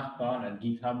 նախ բանը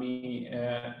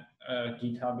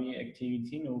GitHub-ի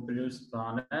activity-ն ու plus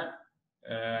բանը,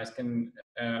 այսինքն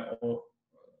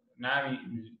նաև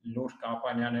լուրջ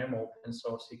կամպանիաներում open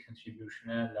source-ի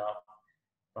contribution-ը լավ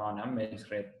բան է, մեծ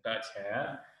ռեպուտացիա է։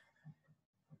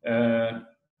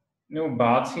 Նու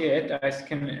բացի այդ,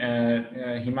 այսինքն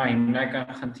հիմա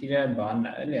հիմնական խնդիրը բանն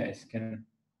է, էլի, այսինքն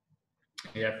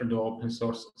երբ դու open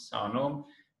source անում,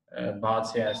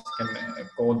 բացի այսինքն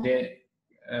կոդի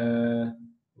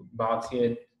բացի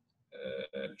այդ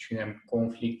չունեմ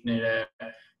կոնֆլիկտները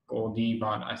կոդի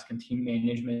բան, այսինքն team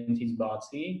management-ից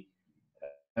բացի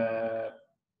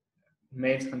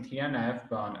մեծ խնդիրը նաև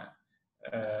բանը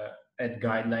այդ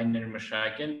guideline-ները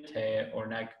մշակել, թե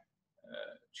օրինակ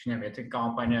չունեմ, եթե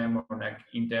կամպանիայում օրինակ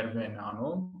ինտերվյու են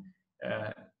անում,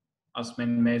 ասում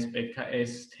են մեզ պետք է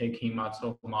այս tech-ի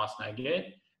իմացող մասնագետ,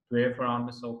 դու երբ որ անում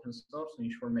ես open source,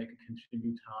 ինչ-որ մեկը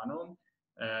contribute անում,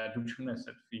 դու չունես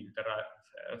այդ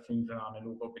filter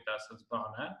անելու կոպիտ ասած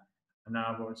բանը,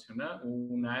 հնարավորությունը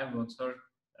ու նաև ոնց որ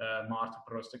մարդը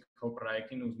պրոստը քո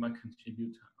պրոյեկտին ուզում է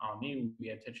contribute անի ու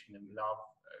եթե չունեմ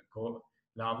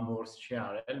լավ գործ չի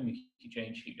արել, մի քիչ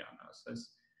այն չի գան, ասես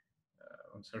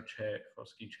ոնց որ չէ,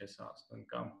 խոսքի չես հասնում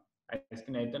կամ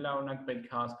այսինքն այդ էլ օրինակ պետք է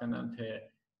հասկանան, թե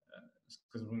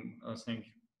սկզբում ասենք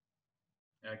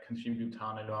contribute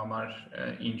անելու համար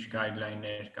ինչ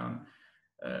guideline-ներ կան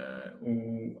ու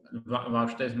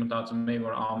վաղուց մտածում եի,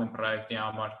 որ ամեն պրոյեկտի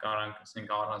համար կարանք ասենք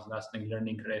առանձնացնենք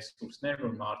learning resource-ներ,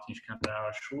 որ մարդը ինչքան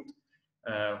հնարավոր շուտ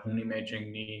հունի մեջ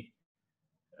ընկնի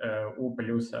ու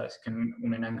պլյուս այսինքն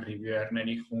ունենանք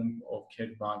reviewer-ների խումբ, ովքեր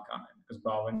բան կանեն,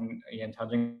 զբաղվեն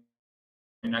ենթադրենք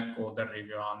մենակ կոդը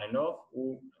review անելով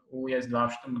ու ես լավ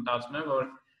մտածում եմ, որ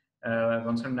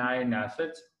ոնց որ նայեն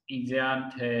ասած իդեան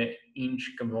թե ինչ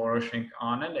կորոշենք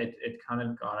անել, այդքան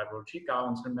էլ կարևոր չի, կարող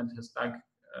ոնց որ մենք հստակ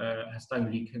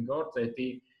լիքը գործ,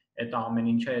 այդ ամեն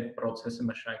ինչը այդ process-ը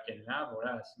մշակելն է, որը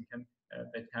այսինքն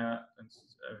պետք է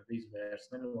վիզ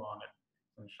վերցնել ու անել,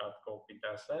 շատ կոպիտ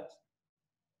ասած։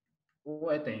 Ու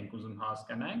այդ ենք ուզում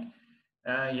հասկանանք,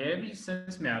 երևի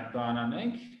սենց մի հատ բան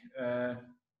անենք,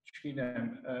 չգիտեմ,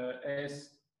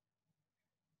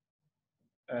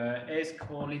 այս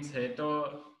call-ից հետո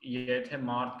եթե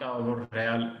մարդ կա, որ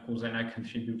real կուզենա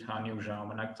contribute անի ու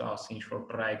ժամանակ ծախսի ինչ-որ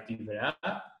պրոյեկտի վրա,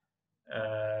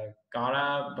 կարա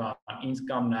ինձ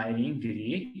կամ նայրին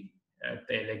գրի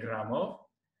Telegram-ով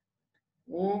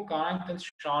ու կարանք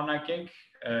շարունակենք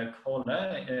call-ը,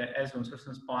 այս ոնց որ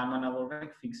սենց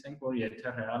պայմանավորվենք, ֆիքսենք, որ եթե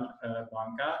real բան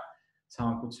կա,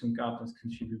 ցանկություն կա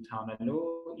contribute անելու,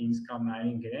 ինձ կամ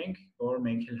նայրին գրենք, որ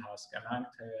մենք էլ հասկանանք,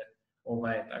 թե ով է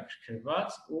հետաքրքրված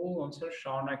ու ոնց որ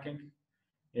շարունակենք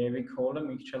երևի call-ը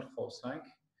մի քիչ էլ խոսանք,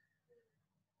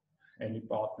 էլի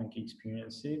պատմենք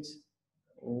experience-ից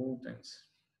ու տենց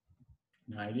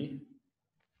նայրի։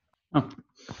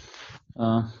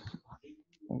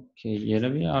 Okay,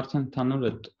 երևի արդեն ընդհանուր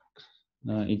այդ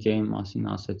իդեայի մասին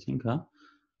ասեցինք, հա։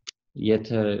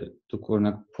 Եթե դուք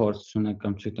օրինակ փորձ ունեք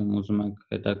կամ չգիտեմ ուզում եք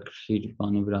հետաքրքիր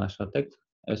բանի վրա աշխատեք,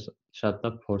 այս շատ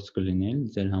լավ փորձ կլիներ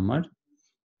ձեր համար։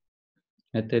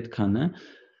 Այդ այդքանը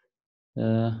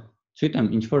չգիտեմ,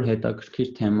 ինչ որ հետաքրքիր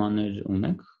թեմաներ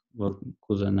ունեք, որ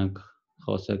կուզենաք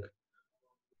խոսեք,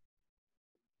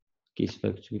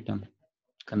 կիսվեք, չգիտեմ,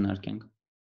 քննարկենք։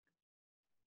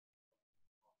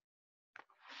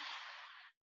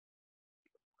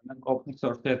 Open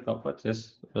source-ի հետ կապված ես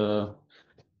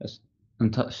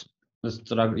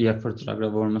երբ որ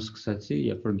ծրագրավորումը սկսեցի,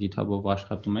 երբ որ GitHub-ով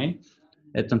աշխատում էի,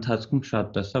 այդ ընթացքում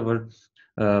շատ տեսա, որ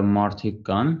մարդիկ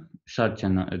կան, շատ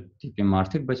չեն այդ տիպի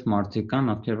մարդիկ, բայց մարդիկ կան,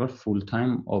 ովքեր որ full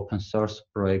time open source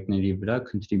պրոյեկտների վրա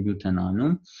contribute են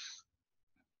անում,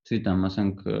 չգիտեմ,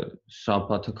 ասենք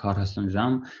շաբաթը 40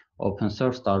 ժամ open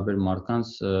source տարբեր մարդկանց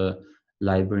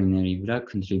library-ների վրա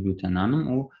contribute են անում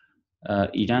ու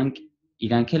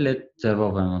իրանք էլ այդ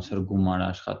ձևով են ոնց որ գումար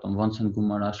աշխատում, ոնց են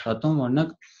գումար աշխատում, օրինակ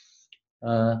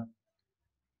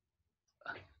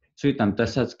չգիտեմ,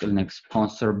 տեսած կլինեք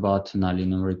sponsor button-ը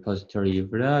լինում repository-ի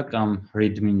վրա կամ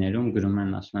readme-ներում գրում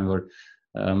են, ասում են, որ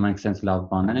մենք սենց լավ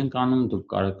բաներ ենք անում, դուք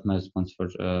կարող եք մեզ ոնց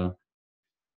որ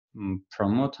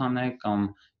promote անեք կամ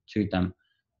չգիտեմ,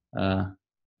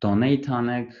 donate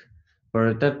անեք,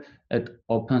 որովհետև այդ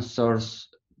open source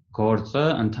գործը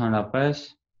ընդհանրապես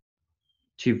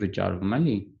չի վճարվում,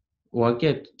 էլի։ Ուղղակի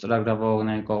այդ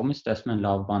ծրագրավորողների կողմից տեսնում են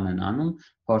լավ բան են անում,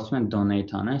 փորձում են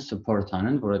donate անեն, support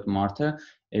անեն, որ այդ մարդը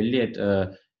էլի այդ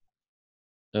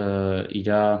իր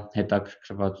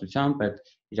հետաքրքրվածությամբ, այդ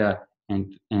իր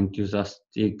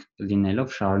enthusiastic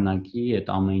լինելով շարունակի այդ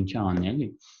ամեն ինչը անի, էլի։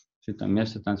 Չգիտեմ,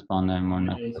 ես այտենց բաներ եմ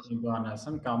օրինակ։ Ես մի բան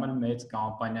ասեմ, կամ էլ մեծ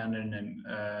կամպանիաներն են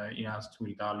իրանց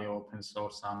թույլ տալի open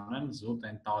source անեն, զուտ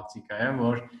այն տակտիկա է,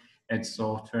 որ այդ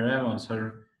software-ը ոնց որ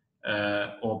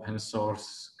open source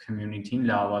community-ին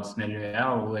լավացնելու է,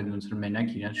 ու այդ ոնց որ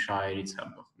մենակ իրենց շահերից է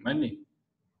բխում, էլի։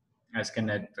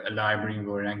 Այսինքն այդ library-ին,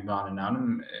 որ իրանք բան են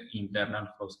անում, ինտերնալ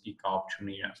խոսքի կապ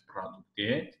չունի իրենց product-ի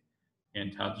հետ,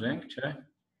 ենթադրենք, չէ՞։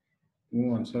 Ու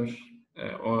ոնց որ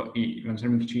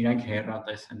մի քիչ իրանք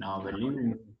հեռատես են ավելի ու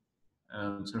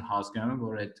ոնց որ հասկանում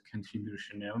որ այդ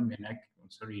contribution-ները մենակ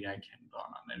ոնց որ իրանք են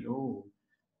բան անելու ու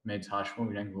մեծ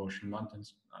հաշվով իրանք ոչ մի բան տենց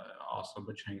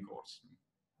ասոբը չեն կորցնում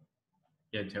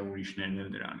եթե ուրիշներն էլ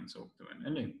դրանից օգտվեն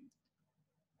էլի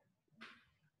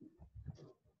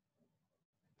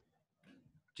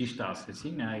ճիշտ ասեցի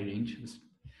նայր ինչ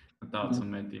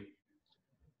մտածում եմ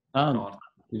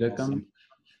իրական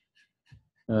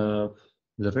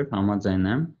լրիվ համաձայն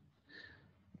եմ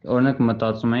օրինակ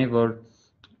մտածում էի որ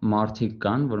մարդիկ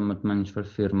կան որ մտնում են ինչ-որ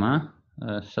ֆիրմա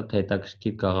շատ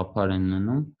հետաքրքիր գաղափար են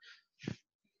ունենում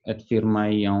այդ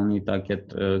ֆիրմայի անունի տակ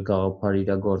այդ գաղափարը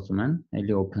իրագործում են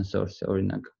էլի open source-ը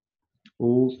օրինակ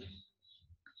ու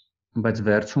բայց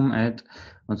վերջում այդ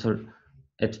ոնց որ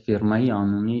այդ ֆիրմայի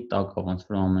անունի տակ ոնց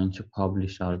որ ամեն ինչը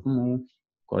publish արվում ու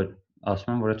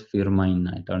ասում են որ այդ ֆիրմային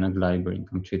է այդ օրինակ library-ին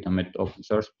կամ չգիտեմ այդ open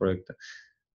source պրոյեկտը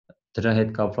դրա հետ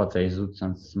կապված է զուտ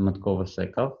sense մտքովս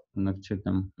եկավ, օրինակ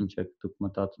չգիտեմ ինչ եք դուք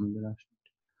մտածում դրա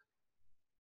շուրջ։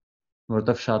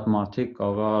 Որովհետև շատ մարդիկ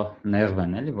կարողա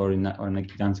նեղվեն, էլի, որ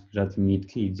օրինակ իրանց գրած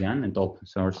միտքը իդեան այդ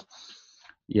open source,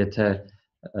 եթե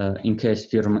ինքը այս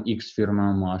X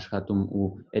ֆիրմայում աշխատում ու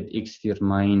այդ X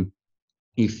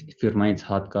ֆիրմայից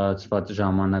հատկացված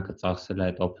ժամանակը ծախսել է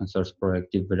այդ open source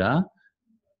պրոյեկտի վրա,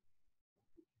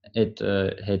 այդ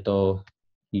հետո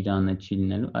իրանը չի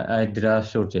լինելու, այդ դրա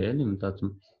շուրջ է էլի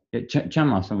մտածում,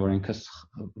 չեմ ասում, որ ինքը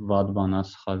վատ բան է,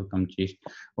 սխալ կամ ճիշտ,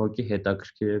 ուղղակի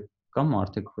հետաքրքիր է կամ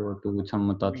արդյոք որ ուղղությամբ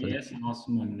մտածել Ես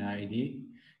ասում եմ նայրի,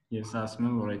 ես ասում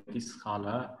եմ, որ այդի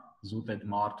սխալը զուտ այդ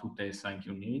մարդու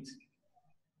տեսանկյունից,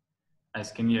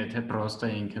 այսինքն եթե պրոստը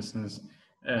ինքը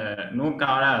նու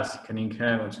կարաս,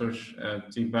 ինքը ոնց որ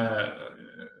տիպը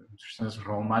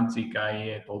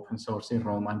ռոմանտիկայի, open source-ի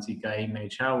ռոմանտիկայի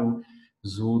մեջ է ու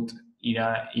զուտ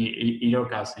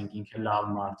իրոք ասենք ինքը լավ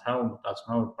մարդ է ու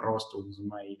մտածում է որ պրոստ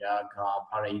ուզում է իր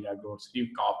գաղափարը իրագործվի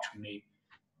ու կապ չունի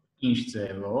ինչ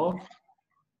ձևով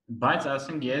բայց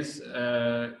ասենք ես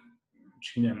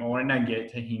չգիտեմ օրինակ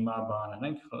եթե հիմա բան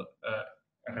անենք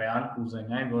ռեալ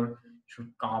կուզենայի որ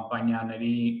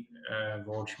կամպանիաների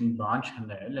ոչ մի բան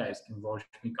չներ էլի այսինքն ոչ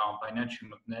մի կամպանիա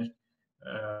չմտներ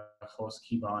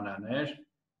խոսքի բանաներ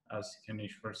այսինքն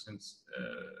ինչ-որ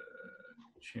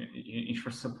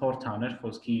ինչ-որ support աներ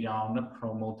խոսքի իր անունը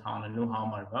promote անելու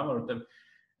համար, որովհետև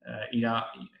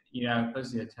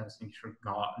իրապես եթե ասենք ինչ-որ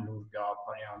լուր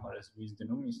գաղափարի համար ես վիզ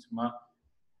դնում, ինձ թվում է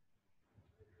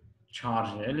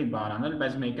charge է էլի բան անել,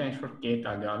 բայց մեկը ինչ-որ կետ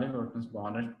է գալի, որ այդպես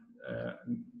բաներ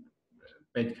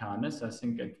պետք է անես,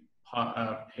 ասենք այդ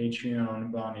Patreon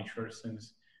բան ինչ-որ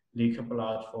sense լիքը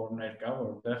պլատֆորմներ կա,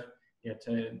 որտեղ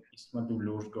եթե իսկը դու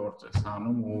լուրջ գործ ես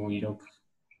անում ու իրոք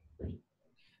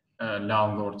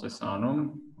լավ գործ ես անում,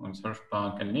 ոնց որ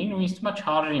բան կլինի, ու ինձ թվում է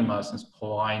charge-ի մասից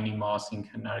փողայինի մասին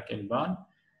քննարկել բան,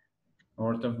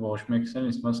 որովհետև ոչ մեկս էլ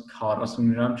ինձ թվում է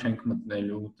 40 դրամ չենք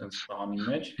մտնելու այդպես բանի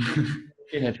մեջ։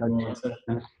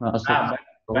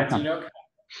 Բայց իրոք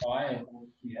այ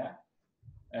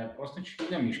Просто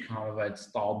չգիտեմ ինչքանով այդ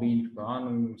ստաբիլ բան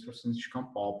ու ոնց որ sense ինչքան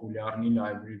պոպուլյարնի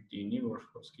library դինի, որ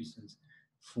խոսքի sense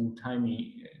full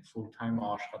time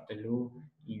աշխատելու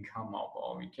income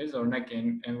ապահովի քեզ, օրինակ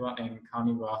այն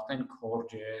քանի վաղ են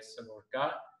core.js-ը որ կա,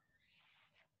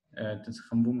 այդպես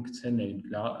խմբում գցել էի,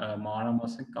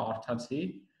 մանրամասն կարդացի,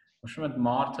 ոչմ այդ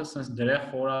մարդը sense դրա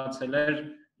խորացել էր,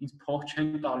 ինձ փող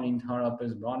չեն տալի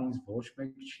ընդհանրապես բան, ինձ ոչ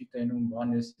մեկ չի տենում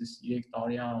բան, ես 3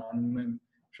 տարի անում եմ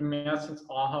միացած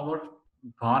ահա որ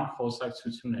բան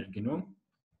խոսակցություն էր գնում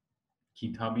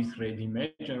GitHub-ի thread-ի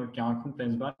մեջ, որ կյանքում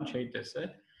տենց բան չէի տեսել,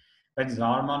 բայց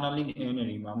զարմանալին այն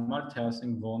էր իմ համար, թե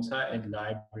ասենք ոնց է այդ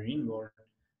library-ին, որ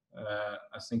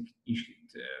ասենք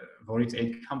որից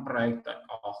այդքան պրոյեկտ է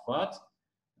կախված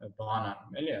բան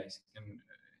անում, էլի, այսինքն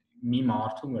մի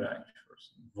մարդու վրա ինչ-որ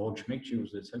ոչ մեկ չի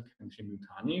ուզեցել contribute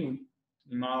անի ու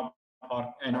հիմա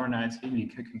այն որ նայեցի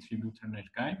լիքը contributor-ներ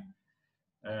կային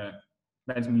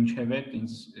բայց մինչև այդ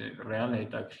ինձ ռեալ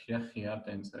հետաքրքիր է խիա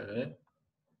տենց եղել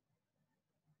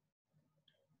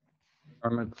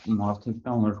Արմետ մարդիկ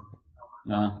կան որ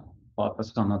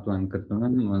պատասխանատու են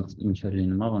գտնում ոնց ինչ է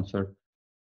լինում ոնց որ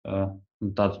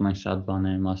մտածում են շատ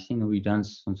բաների մասին ու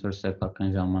իրանց ոնց որ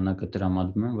սեփական ժամանակը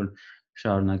տրամադրում են որ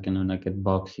շարունակեն օրինակ այդ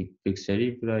bug fix-երի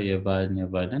վրա եւ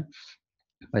այլն,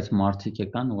 բայց մարդիկ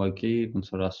եկան ուղղակի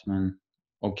ոնց որ ասում են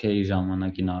okay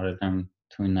ժամանակին արել եմ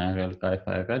թույն ա եղել, կայֆ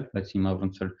ա եղել, բայց հիմա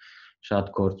ոնց որ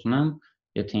շատ գործ ունեմ,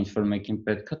 եթե ինչ-որ մեկին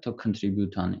պետք է, թող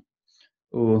contribute անի։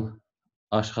 Ու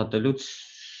աշխատելուց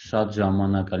շատ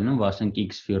ժամանակ ալնում, ասենք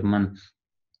X ֆիրման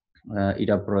իր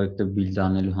պրոյեկտը build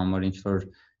անելու համար ինչ-որ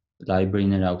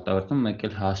library-ներ օգտագործում, մեկ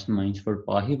էլ հասնում է ինչ-որ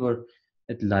պահի, որ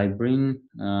այդ library-ն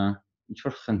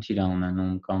ինչ-որ խնդիր ա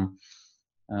ունենում կամ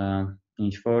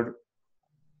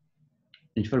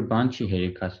ինչ-որ բան չի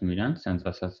հերիքացնում իրանք, sense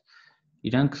ասած,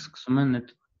 իրանք սկսում են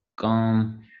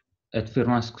այդ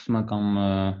ֆիրման սկսում է կամ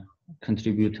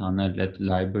contribute անել այդ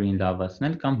library-ին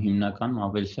լավացնել կամ հիմնականում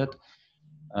ավելի շատ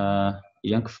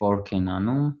իրանք fork են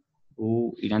անում ու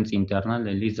իրանք internal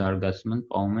էլի զարգացում են,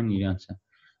 պահում են իրանցը,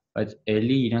 բայց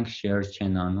էլի իրանք share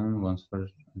չեն անում ոնց որ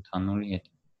ընդհանուրի հետ։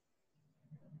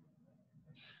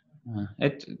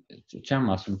 Այդ չեմ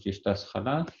ասում ճիշտ է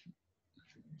սխալ է։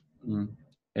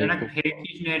 Նրանք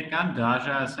package-ներ կան,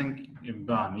 դաժե ասենք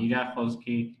բան, իր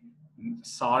խոսքի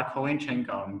սարքողին չեն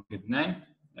կարող գտնել,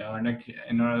 օրինակ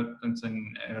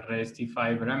այնօր Restify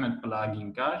վրա մի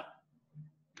plugin կար,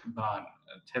 բան,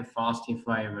 թե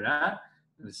Fastify վրա,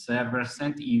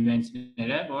 server-send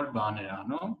events-ները, որ բաներ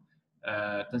անում,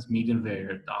 այդպես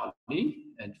middleware տալի,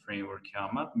 այդ framework-ի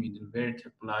համար, middleware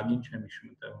թե plugin չեմ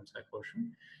հիշում, ոնց է կոչվում,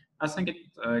 ասենք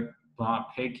այդ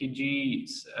package-ի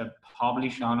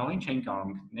publish անողին չեն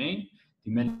կարող գտնել,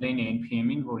 դիմել էին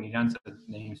npm-ին, որ իրանց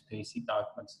namespace-ի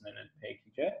տակ մտցնեն այդ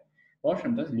package-ը, ոչ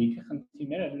այնպես լիքը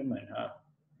խնդիրներ ելնում են, հա,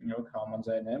 նույնիսկ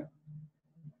համաձայն եմ։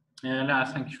 Հələ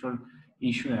ասենք ինչ-որ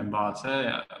issue են բացել,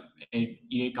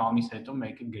 3 ամիս հետո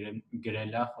մեկը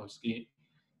գրել է խոսքի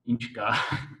ինչ կա,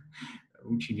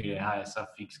 ու չի գրել, հա, սա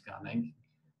fix կանենք։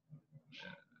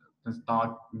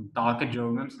 Տակը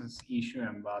ջողում եմ, sense issue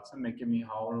եմ բացել, մեկը մի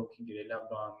 100 հոգի գրել է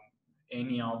բան,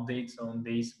 any updates on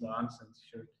this բան, sense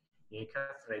եկա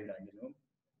thread ա գնում։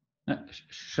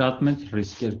 Շատ մեծ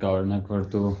ռիսկեր կա, օրինակ, որ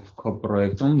դու քո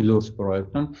պրոյեկտում, լուրջ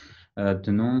պրոյեկտում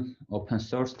դնում open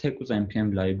source թեկուզ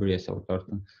npm library ես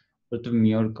օգտագործում, որովհետև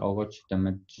մի օր կարող է չտեմ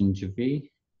այդ ջնջվի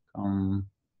կամ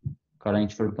կարա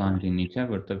ինչ-որ բան լինի, չէ,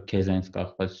 որովհետև քեզ այնց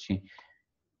կախված չի։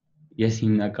 Ես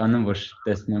հիմնականում որ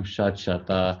տեսնում շատ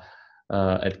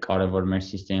այդ կարևոր մեր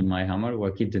սիստեմայի համար,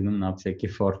 ուղղակի դնում նապսեկի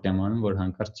fork եմ անում, որ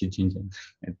հանկարծ չջնջեն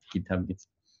այդ GitHub-ից։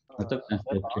 Որտեվ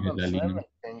այնպես պետք է լինի։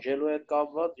 Change-ելու հետ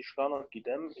կապված իշքանով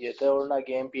գիտեմ, եթե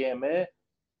օրինակ npm է,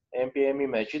 npm-ի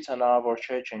մեջից հնարավոր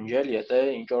չէ change-ել, եթե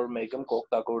ինչ-որ մեկում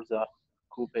կօգտագործա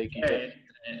քու package-ը։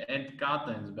 Այդ կա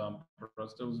տենց բան,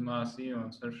 պրոստը ուզում ասի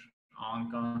ոնց որ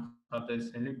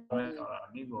անկանխատեսելի բան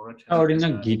կարանի, որը չէ։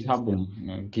 Օրինակ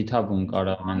GitHub-ում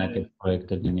կարա մենակ այդ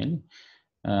պրոյեկտը լինի,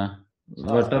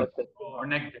 որտեղ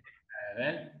օրինակ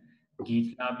եղել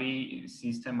GitLab-ի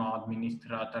system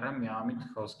administrator-ը միամիտ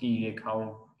խոսքի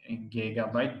 300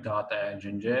 GB data է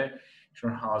ջնջել,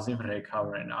 ինչ-որ հազիվ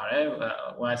recover են արել,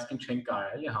 ու այսինքն չեն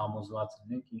կարելի համոզված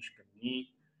լինենք ինչ կլինի,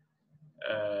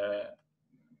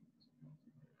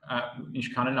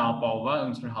 ինչքան էլ ապահովա,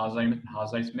 ոնց որ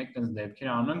 1000-ից մեկ տենց դեպքեր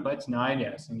անում եմ, բայց նայելի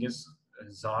է, ասենք ես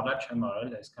զառա չեմ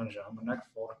արել, այսքան ժամանակ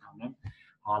fork անեմ,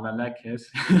 հալալա քեզ,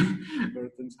 որ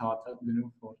տենց հաթաթ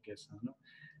դնում fork ես անում։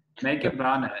 Մեկը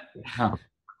բան է։ Հա։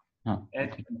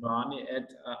 Այդ բանի, այդ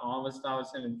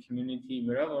անվստահության community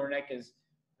վրա, օրինակ ես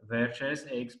վերջերս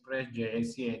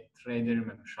Express.js-ի այդ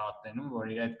thread-երում եմ շատ տենում,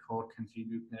 որ իր այդ core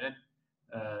contribute-ները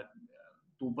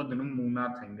տուպը դնում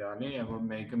մունատ են գալի, որ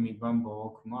մեկը մի բան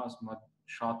բողոքում է, ասում է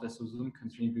շատ ես ուզում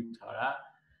contribute արա,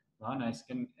 բան,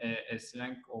 այսինքն այս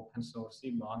իրանք open source-ի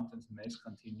բան, տենց մեծ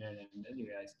խնդիրներ են էլի,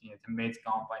 այսինքն եթե մեծ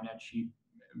կամպանիա չի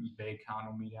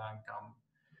բեքանում իրան կամ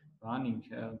բան,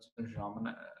 ինքը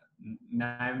ժամանակ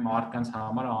նաև մարդկանց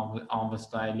համար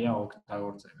անվստահելի է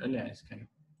օգտագործել, էլի, այսինքն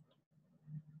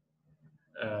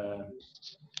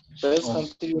Պես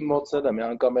խնդիրի մոծել եմ,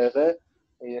 անգամ եղել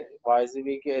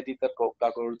Wysiwyg-ի editor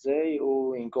կօգտագործեի ու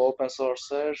ինքը open source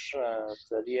էր,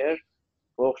 ծերի էր,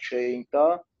 ողջ չէին տա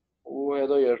ու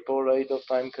հետո երբ որ rate of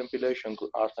time compilation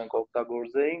արդեն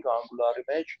կօգտագործեինք Angular-ի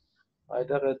մեջ,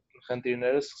 այդտեղ այդ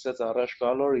խնդիրները սկսեց առաջ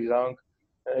գալ, որ իրանք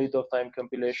rate of time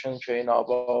compilation չէին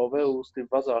ապահովել ու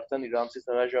ստիպված արդեն իրանցից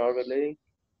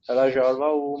հրաժարվա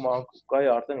ու մանկուկայի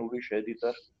արդեն ուրիշ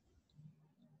editor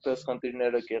պես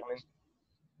խնդիրները կեղնին։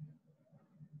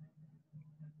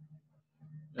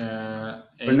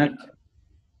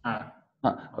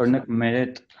 Օրինակ մեր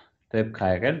այդ դեպք ա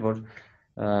եղել, որ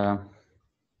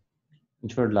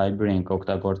ինչ-որ library ենք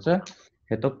օգտագործել,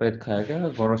 հետո պետք ա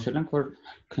եղել որոշել ենք, որ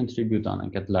contribute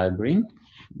անենք այդ library-ին,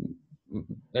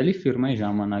 էլի ֆիրմայի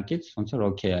ժամանակից ոնց որ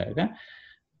okay ա եղել,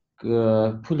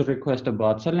 pull request-ը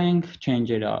բացել ենք,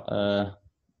 change-երը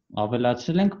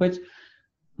ավելացրել ենք, բայց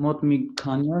մոտ մի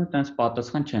քանի օր տենց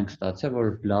պատասխան չենք ստացել,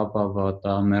 որ լավ է, վատ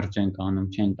է, merge ենք անում,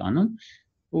 չենք անում,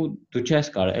 ու դու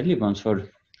չես կարող էլի ոնց որ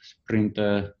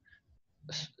sprint-ը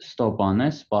stop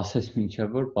անես, սպասես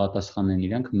մինչև որ պատասխանեն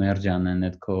իրանք merge անեն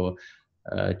այդ քո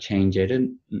change-երը,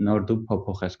 նոր դու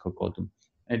փոփոխես քո կոդում։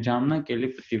 Այդ ժամանակ էլի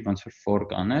պետք է ոնց որ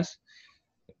fork անես,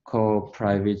 քո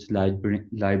private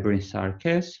library-ին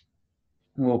սարքես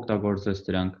ու օգտագործես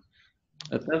դրանք։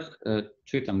 Այդտեղ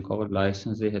չգիտեմ, կարող է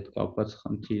license-ի հետ կապված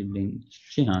խնդիր լինի,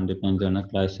 չի հանդիպեն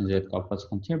դրանք license-ի հետ կապված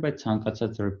խնդիր, բայց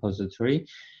ցանկացած repository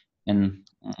and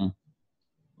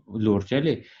լուրջ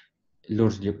էլի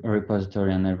լուրջ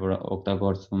repository-ներ, որ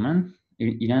օգտագործվում են,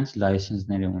 իրենց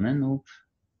license-ները ունեն ու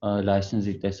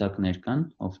license-ի տեսակներ կան,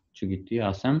 ով չգիտի,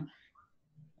 ասեմ,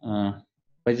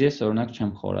 բայց ես օրինակ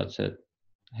չեմ խորացել,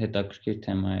 հետաքրքիր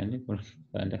թեմա է էլի, որ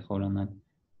կարելի է խորանալ։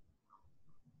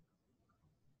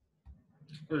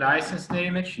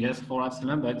 License-ների մեջ ես խորացել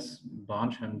եմ, բայց բան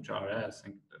չեմ ճարել,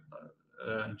 ասենք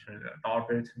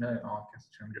տարբերությունները անկես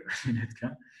չեմ ջրել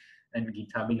այդքան։ Այն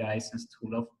GitHub-ի license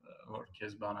tool-ով որ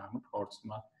քեզ բանանում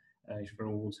փորձում է ինչ-որ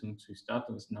ուղղություն ցույց տա,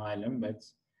 դες նայել եմ, բայց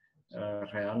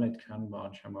ռեալ այդքան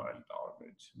բան չեմ արել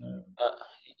տարբերությունը։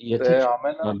 Եթե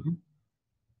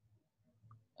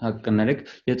հա կներեք,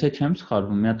 եթե չեմ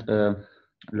սխալվում, մի հատ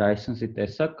license-ի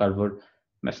տեսակ կար, որ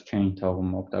մեզ չէին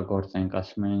թողում օգտագործենք,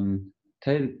 ասում էին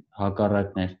թե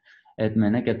հակառակներ, այդ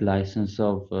մենակ այդ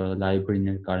license-ով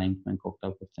library-ներ կարենք մենք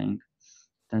օգտագործենք,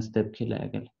 տենց դեպքեր է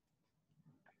եղել։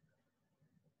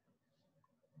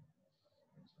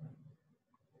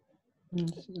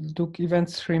 Դուք event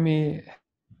stream-ի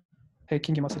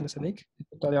hacking-ի մասին լսել եք։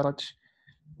 Տարի առաջ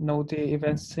Node-ի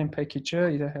event stream package-ը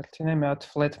իր հերթին է մի հատ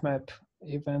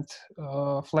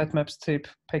flatmap strip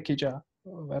package-ը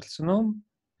վերցնում։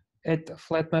 Այդ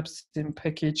flatmap stream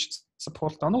package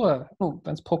support անողը, ну,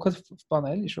 տենց փոքր բան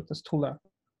է, ինչ որ տես tool է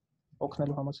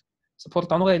օգնելու համար։ Support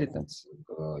անողը էլի տենց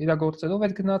իրագործելով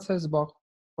այդ գնացել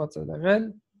զբաղված է եղել,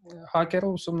 hacker-ը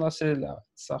ուսումնասիրել է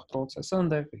սա process-ը,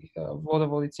 այնտեղ որը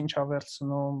որից ինչ է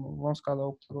վերցնում, ոնց կարող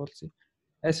օգտագործի։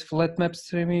 Այս flatmap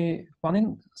stream-ի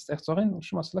բանին ստեղծողին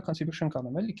ուշում ասել է contribution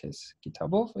կանեմ էլի քեզ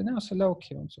GitHub-ով, այնա ասել է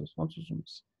okay, ոնց ուզում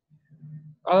ես։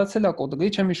 Կարացել է կոդը,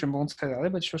 չեմ հիշում ոնց էր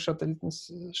արել, բայց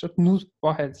շատ նույն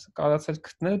պահեց, կարացել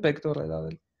գտնել backdoor-եր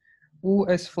արել։ Ու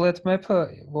այս flatmap-ը,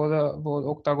 որ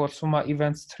օգտագործվում է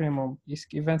event stream-ում,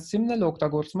 իսկ event stream-ն էլ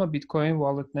օգտագործվում է Bitcoin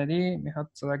wallet-ների մի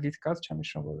հատ ծրագիր կար, չեմ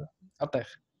հիշում որը,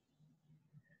 այդտեղ։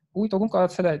 Ու դուք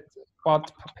կարացել է այդ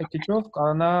path package-ով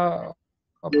կարողանա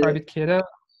private key-ը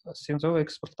stream-ով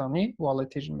export անի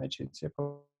wallet-ի մեջից, երբ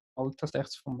wallet-ը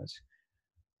ստեղծվում է։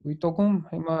 Ու դուքում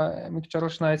հիմա մի քիչ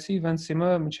առաջ նայեցի event stream-ը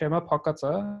մինչև հիմա փակած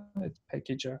է այդ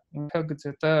package-ը։ Ինքը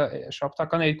գծետը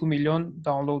շաբթական 2 միլիոն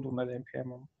download ուներ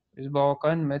npm-ում։ Իսկ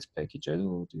բավական մեծ package-ը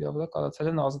ու դրա վրա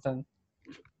կարացել են ազդեն։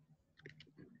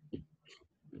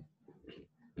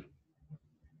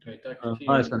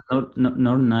 Այս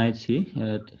նոր նայեցի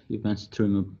այդ event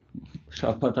stream-ը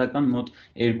շաբաթական մոտ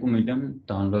 2 միլիոն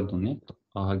download ունի,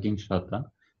 ահագին շատ է։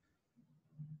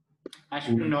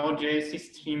 Այսինքն Node.js-ի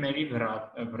stream-երի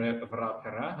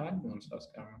wrapper-ը, հա, ոնց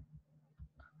հասկանում եմ։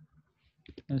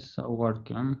 Էսա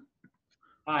ուղարկեմ։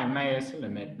 Այ, ես էլ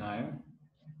եմ այդ նայում։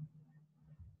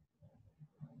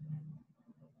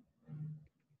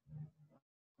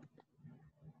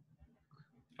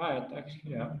 Այ,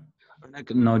 հետաքրքիր է։ Օրինակ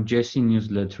Node.js-ի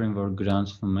newsletter-ին որ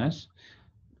գրանցվում ես,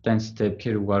 տենց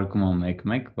դեպքեր ուղարկում եմ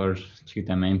մեկ-մեկ, որ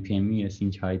չգիտեմ npm-ի ես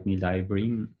ինչ հայտնի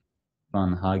library-ին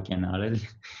բան hack են արել,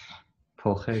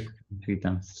 փոխեք,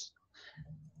 չգիտեմ։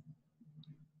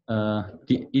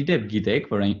 Իդեպ գիտեք,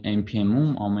 որ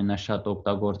npm-ում ամենաշատ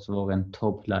օգտագործվող են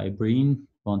top library-ին,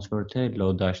 ոնց որ թե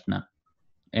Lodash-ն է։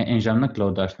 Այն ժամանակ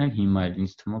Lodash-ն էլ հիմա էլ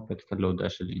ինձ թվում է պետք է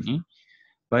Lodash-ը լինի,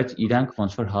 բայց իրանք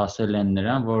ոնց որ հասել են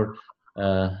նրան, որ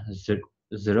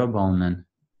zero բան ունեն,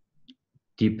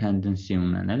 dependency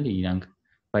ունեն էլի իրանք,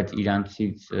 բայց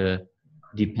իրանցից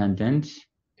dependent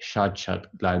շատ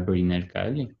library-ներ կա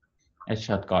էլի, այս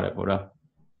շատ կարևոր է։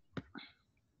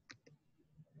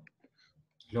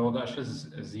 Lodash-ը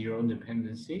zero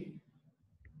dependency։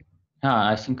 Հա,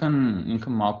 այսինքն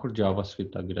ինքը մաքուր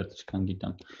JavaScript-ը գրած, չքան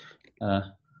գիտեմ։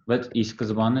 Բայց ի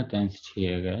սկզբանե տենց չի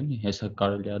եղել, հեսա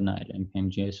կարելի է նայել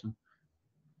npm.js-ում։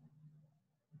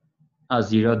 Հա,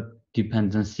 zero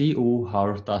dependency ու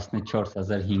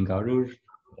 114500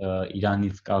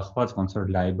 իրանից կախված ոնց որ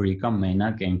library կա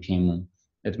մենակ npm-ում։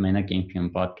 Այդ մենակ npm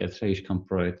պատկերացրել ինչքան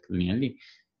project լինի էլի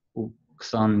ու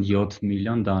 27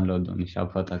 միլիոն download ունի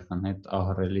շաբաթական, այդ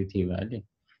ահռելի թիվ է էլի։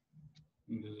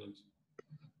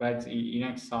 Բայց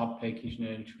իրանք sub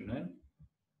package-ներ չունեն։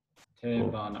 թե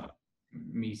բանը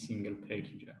մի single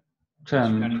package-ը։ Չէ,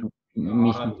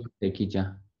 մի single package-ը։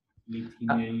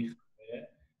 Լիթիների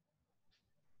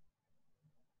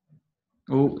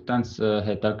ու տենց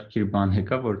հետաքրքիր բան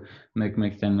եկա, որ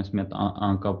մեկ տեմս մի հատ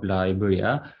անկապ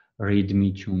library-ա, readme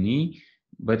չունի,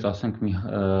 բայց ասենք մի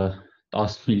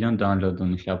 10 միլիոն download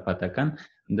ունի շաբաթական,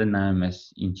 դե նայում ես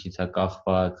ինչից է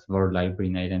կախված, որ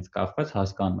library-ն է իրենց կախված,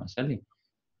 հասկանում ես, էլի,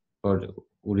 որ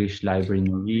ուրիշ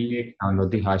library-ների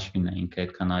download-ի հաշվին է ինքը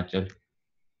այդքան աճել։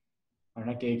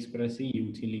 Օրինակ Express-ի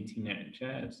utility-ները,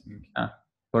 չէ՞, Հա,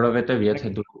 որովհետև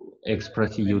եթե դու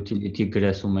Express-ի utility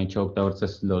գրես ու մեջ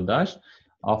օգտագործես Lodash,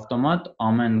 ավտոմատ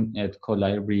ամեն այդ քո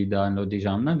library download-ի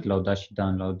ժամանակ Lodash-ի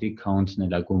download-ի count-ն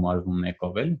էլ է գումարվում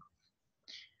մեկով, էլի։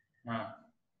 Հա։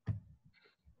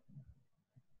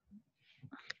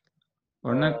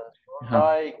 Օրինակ,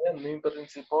 Այ նույն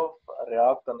պրինցիպով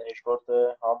React-ն է, որտեղ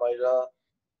համայրա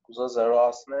կուզա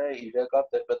զերոացնե, իրեկա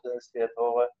dependency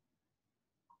հետող է։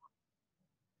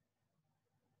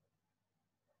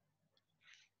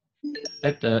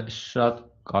 Այդ շատ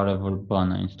կարևոր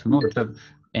բան է ինձ թվում, որովհետև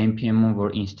npm-ում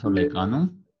որ install եք անում,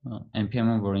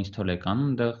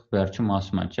 այնտեղ վերջում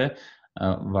ասում է, չէ,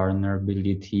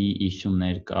 vulnerability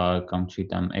issue-ներ կա կամ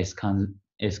չգիտեմ,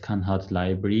 այսքան հատ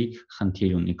library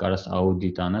խնդիր ունի, կարաս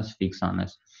audit անես, fix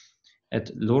անես։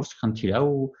 Այդ լուրջ խնդիր է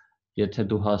ու եթե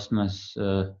դու հասնում ես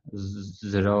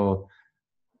 0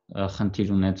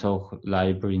 խնդիր ունեցող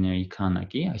library-ների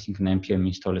քանակի, այսինքն npm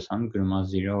install ես անում, գրում է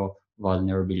 0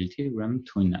 vulnerability, ուրեմն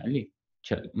թույն է, էլի,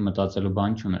 մտածելու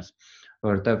բան չունես,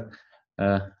 որովհետև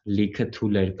leak-ը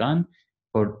tool-եր կան,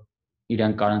 որ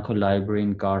իրենք կարան քո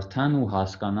library-ն կարդան ու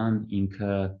հասկանան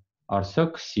ինքը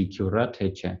արդյոք secure-ը թե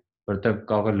չէ, որովհետև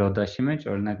կարող է Lodash-ի մեջ,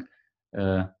 օրինակ,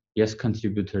 ես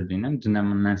contributor լինեմ, դնեմ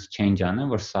այնպես change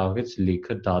անեմ, որ սաղից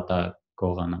leak-ը data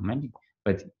գողանամ, էլի,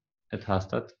 բայց այդ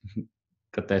հաստատ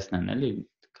կտեսնեն, էլի,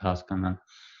 կհասկանան,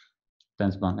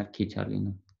 տենց բաներ քիչ է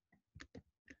լինում։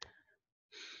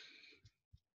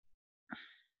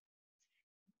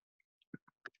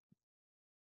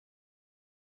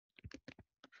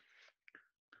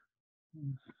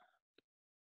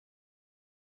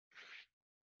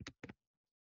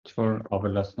 Որ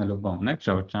ավելացնելու բան ունեք,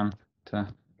 Ժողովրդյան, թե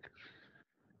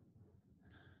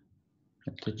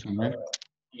եթե չունեք։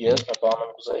 Ես բանը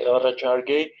կուզեի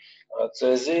առաջարկեի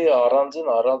ցեզի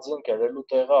առանձին գրելու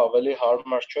տեղը ավելի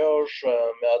հարմար չէ, որ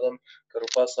մի ադեմ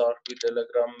գրուպա սարքվի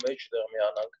Telegram-ի մեջ դեղ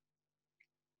միանանք։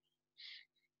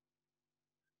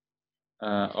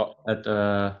 Այդ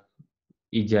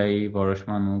EJ-ի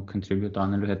որոշման ու contribute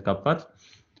անելու հետ կապված,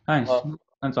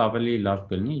 հենց ավելի լավ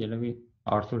կլինի, երևի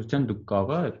Արթուր ջան դուք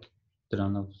կավա այդ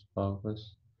դրանով զբաղվես։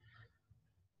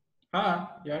 Հա,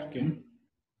 իհարկե։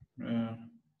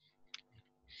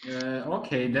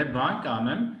 Okay, դե բան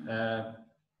կանեմ,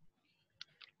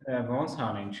 ոնց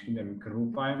անենք, չգիտեմ,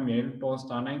 գրուպայում mail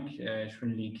post անենք,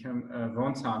 ինչ-որ link-ը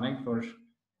ոնց անենք, որ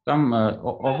կամ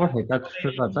ով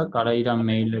հետաքրքրված է, կարա իր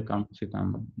mail-ը կամ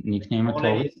չգիտեմ, nickname-ը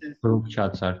թողի, group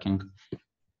chat սարքենք։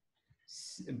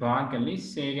 Բան կլինի,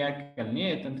 սերիա կլինի,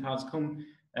 այդ ընթացքում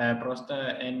պրոստը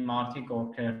այն մարդիկ,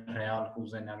 ովքեր real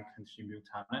կուզենան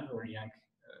contribute անեն, որ իրանք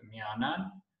միանան,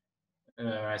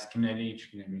 այսինքն էլի,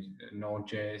 չգիտեմ,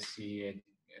 Node.js-ի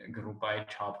գրուպայի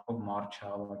չափով մարդ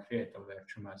չհավաքվի, հետո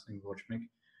վերջում ասենք ոչ մեկ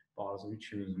բարձրի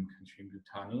չի ուզում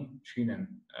contribute անի, չգիտեմ,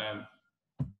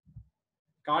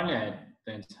 կարելի է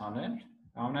տենց անել,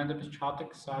 ամենայն դեպս chat-ը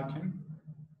կսարքեմ։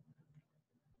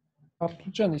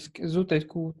 Արթուր ջան, իսկ զուտ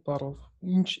երկու բառով,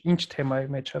 ինչ թեմայի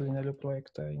մեջ է լինելու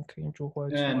պրոյեկտը, ինքը ինչ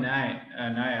ուղղություն է։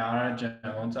 Նայ, Արա ջան,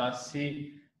 ոնց ասի,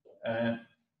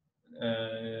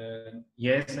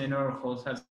 ես այնօր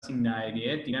խոսացի նայերի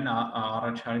հետ, իրեն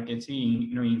առաջարկեցի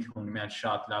ինքը ունի մի հատ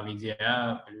շատ լավ իդեա,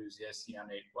 պլյուս ես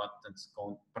իրան երկու հատ տենց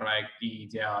պրոյեկտի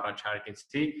իդեա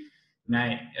առաջարկեցի, նայ,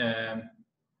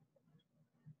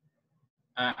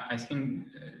 այսինքն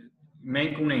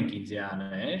մենք ունենք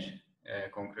իդեաներ,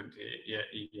 կոնկրետ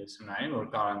ես ունային, որ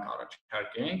կարող ենք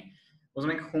առաջարկենք,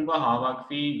 ուզում ենք խումբը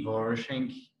հավաքվի,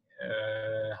 որոշենք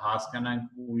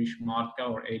հասկանանք ուրիշ մարդ կա,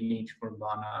 որ էլի ինչ-որ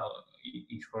բան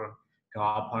ինչ-որ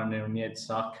գաղափարներ ունի այդ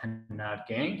սա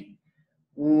քննարկենք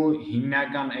ու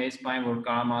հիմնական այս բանը որ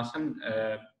կարամ ասեմ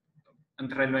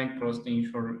ընտրելու ենք պրոստը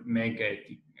ինչ-որ մեկը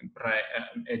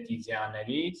այդ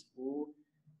իդեաներից ու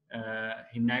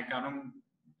հիմնականում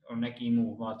օրինակ իմ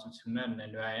ուղղվածությունը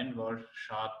լինելու այն որ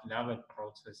շատ լավ այդ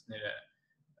process-ները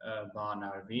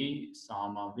բանարվի,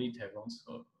 սահմանվի, թե ոնց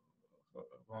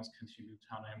contribute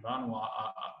անեն բան ու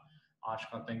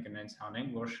աշխատենք այնց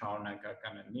անենք, որ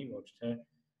շարունակական լինի, ոչ թե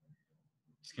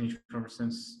իսկ ինչ-որ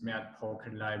sense մի հատ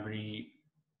փոքր library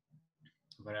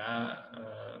վրա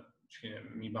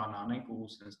մի բան անենք ու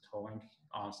sense թողենք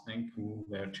անցնենք ու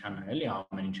վերջանա էլի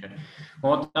ամեն ինչը։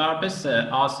 Մոտավորապես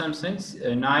ասեմ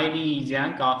sense նայելի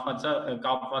իդեան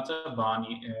կապված է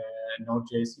բանի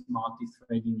Node.js-ի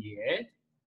multi-threading-ի հետ։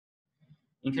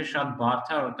 Ինքը շատ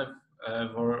բարդ է,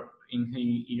 որովհետև որ ինքը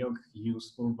իրոք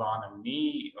useful բան ունի,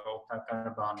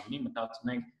 օգտակար բան ունի,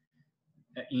 մտածում ենք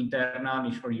internal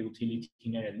ինչ-որ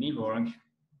utility-ներ լինի, որոնք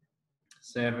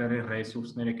server-ի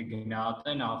resource-ները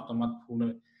կգնահատեն, ավտոմատ pool-ը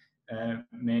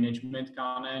management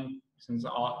կանեն, sense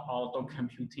auto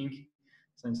computing,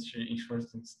 sense ինչ-որ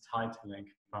sense title ենք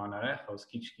բաները,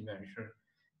 խոսքի չգիտեմ, ինչ-որ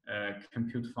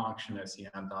compute function-ը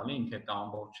սիան տալի, ինքը այդ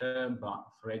ամբողջը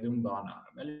thread-ում բան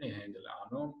անում, էլի handle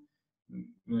անում,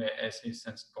 այս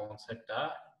sense concept է։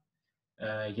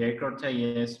 Երկրորդը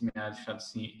ես մի հատ շատ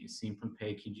simple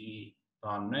package-ի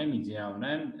բան ունեմ, իդեա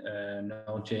ունեմ,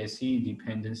 Node.js-ի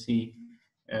dependency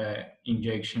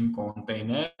injection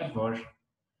container, որ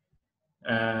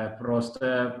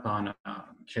պրոստը բանը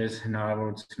քեզ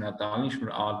հնարավորություն է տալի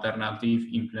ինչ-որ ալտերնատիվ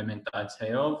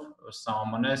իմպլեմենտացիայով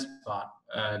սահմանես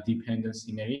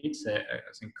dependency-ներից,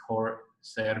 ասենք core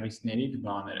service-ներից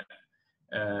բաները,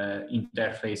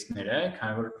 interface-ները,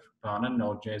 քանի որ բանը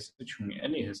Node.js-ը չունի,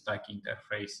 էլի հստակ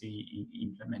interface-ի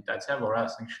իմպլեմենտացիա, որը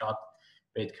ասենք շատ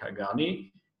պետք է գալի։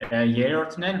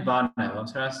 Երրորդն էլ բանն է,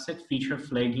 ոնց որ ասեցիք feature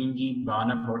flagging-ի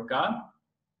բանը որ կա,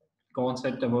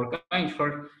 կոնցեպտը որ կա,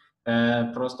 ինչ-որ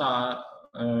պրոստը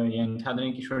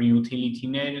ենթադրենք ինչ-որ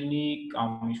utility-ներ լինի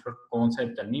կամ ինչ-որ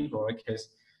կոնցեպտ լինի, որը քեզ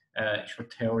ինչ-որ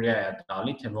թեորիա է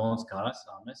տալի, թե ոնց կարաս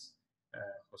անես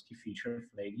խոսքի feature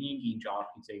flagging, ինչ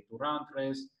արխիտեկտուրա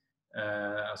ընտրես,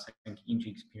 ասենք ինչ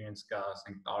experience կա,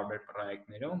 ասենք տարբեր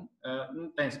պրոյեկտներում,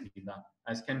 տենց մի բան,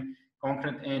 այսինքն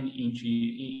concrete n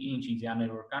ինչ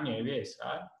իդեաներ որ կան, երևի էս,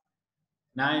 հա։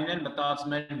 Նայեն էլ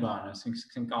մտածում են բան,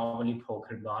 ասենք ավելի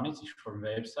փոքր բանից, ինչ-որ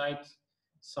website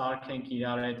սարքենք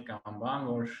իրար հետ կամ բան,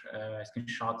 որ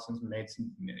այսինքն շատ մեծ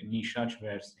նիշա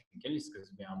չվերցնենք, էլի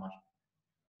սկզբի համար։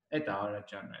 Այդ է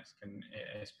առաջանն, այսինքն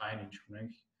այս բանը ինչ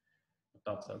ունենք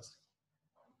մտածած։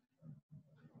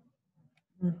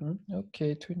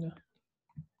 Okay, թույն է։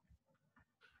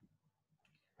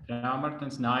 Դրա համար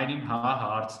տենց նայրին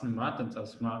հարցնում է, տենց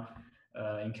ասում է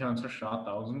ինքը ոնց որ շատ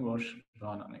է ուզում որ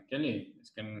բան անենք, էլի,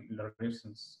 այսինքն լրիվ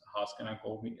sense հասկանանք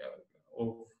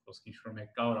ով ոսկի ինչ-որ մեկ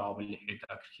կա, որ ավելի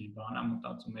հետաքրքիր բան է,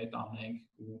 մտածում է այդ անենք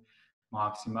ու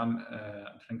մաքսիմալ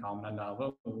ընտրենք ամենալավը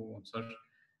ու ոնց որ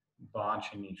բան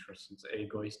չլինի, ինչ-որ sense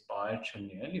egoist բայր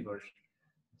չլինի, էլի, որ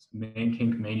մենք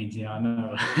ենք մեր իդեանը,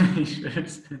 ինչ-որ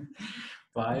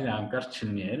բայր անկար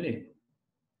չլինի, էլի։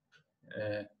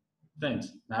 Տենց,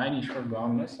 նայն ինչ-որ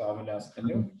բան ես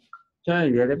ավելացնելու։ Չէ,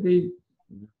 երևի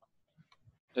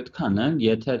այդքան է,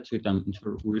 եթե չգիտեմ,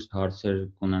 ինչ-որ ուրիշ հարցեր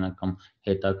կունենա կամ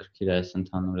հետաքրքիր է այս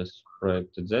ընդհանուր այս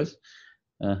պրոյեկտը ձեզ,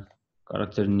 կարող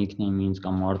ձեր nickname-ը ինձ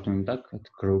կամ Արտույն տակ, այդ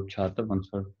group chat-ը ոնց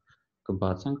որ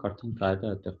կբացենք, արդեն կարելի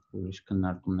է այդտեղ ուրիշ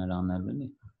քննարկումներ անել, էլի,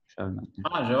 շարունակենք։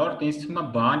 Հա, ժողովուրդ, ինձ թվում է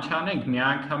բան չանենք,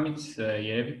 միանգամից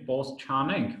երևի post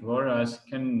չանենք, որ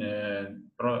այսինքն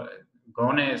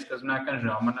գոնե սկզբնական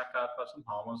ժամանակահատվածում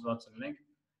համոզված լինենք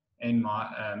այն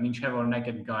մինչև օրինակ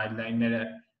այդ guideline-ները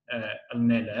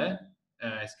ըլնելը,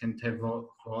 այսինքն թե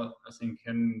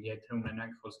ասինքն եթե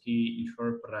ունենանք խոսքի ինչ-որ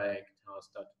պրոյեկտ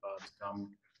հաստատված կամ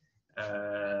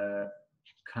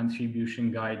contribution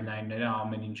guideline-ները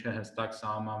ամեն ինչը հստակ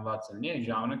սահմանված լինի, այդ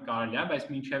ժամանակ կարելի է, բայց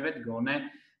մինչև այդ գոնե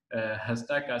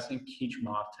հստակ ասենք քիչ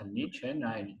մարդ լինի, չէ՞,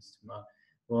 նայեն ինձ թվում է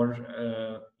որ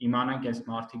իմանանք այս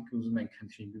մարդիկ ուզում են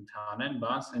contribute անեն,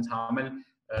 բան, սենց համել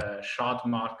շատ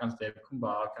մարդկանց դեպքում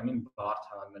բավականին բարդ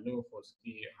հանելու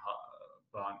խոսքի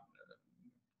բան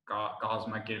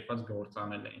կազմակերպված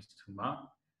գործանել է ինձ թվում է,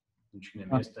 ինչին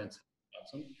եմ ես տենց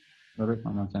ասում։ Որը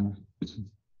համաձայն եմ։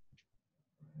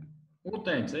 Ու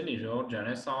տենց էլի Ժորժ ջան,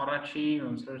 այս առաջի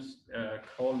ոնց որ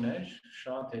call-ն էր,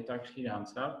 շատ հետաքրքիր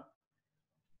անցավ։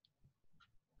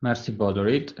 Merci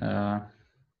բոլորիդ։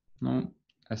 Ну,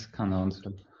 այսքան ոնց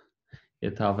որ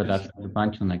եթե ավելացնել բան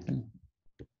չունեք էլի։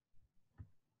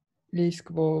 Իսկ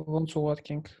ոնց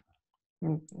ուղարկենք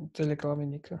Telegram-ի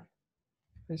նիկը,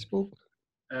 Facebook։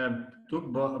 Դուք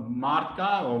մարդ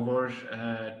կա, որ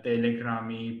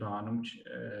Telegram-ի բանում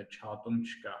chat-ում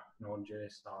չկա,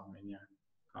 Node.js Armenia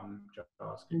կամ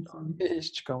JavaScript Armenia։ Ես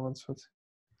չկամ ոնց որ։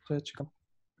 Չէ, չկամ։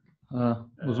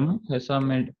 Ուզում եմ, հեսա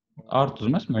մեր արդ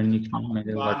ուզում ես մեր nickname-ը մեր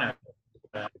բանը։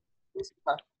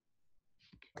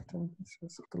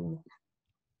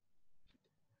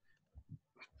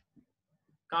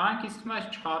 Կարանք իսկ մայս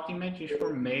chat-ի մեջ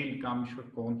ինչ-որ mail կամ ինչ-որ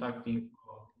contact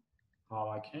info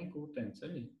հավաքենք ու տենց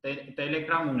էլի։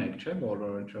 Telegram ունեք, չէ՞,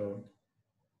 բոլորը ջո։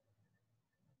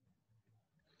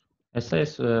 Հեսա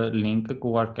ես լինքը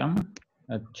կուղարկեմ,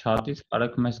 այդ chat-ից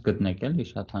կարաք մեզ գտնեք էլի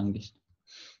շատ հանգիստ։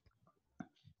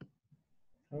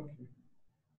 Okay.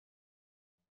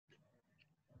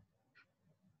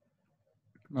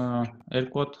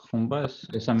 Երկու հատ խումբ է,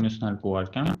 հեսա մյուսն էլ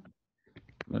կուղարկեմ,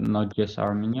 Node.js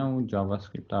Armenia ու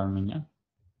JavaScript Armenia,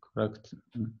 correct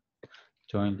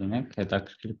join լինեք,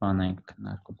 հետաքրքիր բան ենք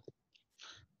քննարկում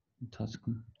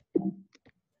ընթացքում։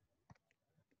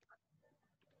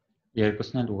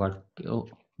 Երկուսն էլ ուղարկել,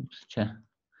 չէ,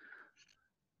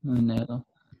 նույնն է եղել,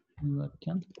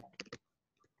 վարքյան,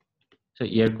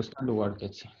 չէ, երկուսն էլ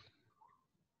ուղարկեցի։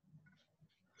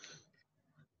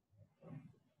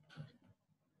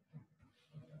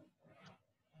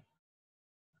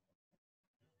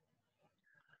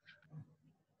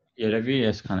 Երևի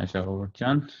այսքան է ժողովուրդ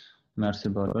ջան, մերսի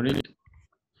բոլորի։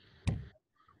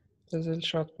 Ձեզ էլ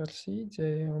շատ մերսի, ձե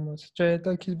համաց։ Չէ,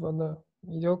 հետաքրքիր բան է։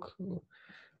 Իրոք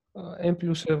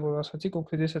N+-ը որ ասացի,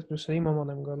 կոնկրետ այս N+-ը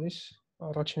մաման եմ գալիս։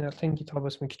 Առաջին հերթին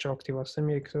GitHub-ից մի քիչ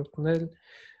ակտիվացնեմ, երկրորդն էլ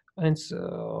հենց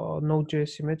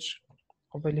Node.js-ի մեջ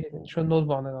ավելի ինչ-որ նոր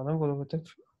բաներ անեմ,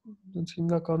 որովհետև հենց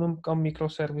հիմնականում կամ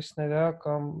միկրոսերվիսներ է,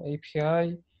 կամ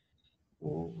API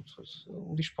ու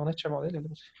ուրիշ բաներ չեմ արել, էլ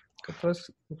կտրես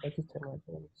ուղղակի թեմա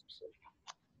է։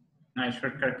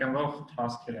 Այսօր կրկնվող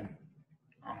task-եր են։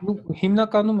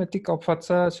 Հիմնականում էդի կապված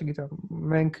է, չգիտեմ,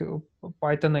 մենք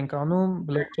Python ենք անում,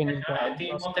 blockchain-ի Դա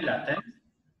մոդել է, տես։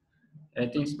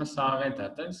 Այդ ինձ մսաղետ է,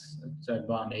 տես, ձեր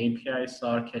բան API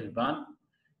սարքել բան,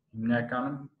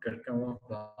 հիմնականում կրկնվող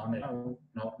բաներ ու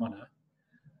նորմալ է։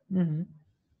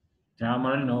 Դրա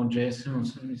համար Node.js-ը ոնց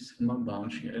բան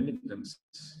չի ելի, դրանց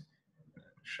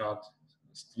շատ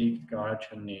strict կարա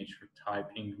չլինի ինչ-որ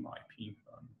typing, mapping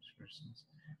բան, ինչ-որ։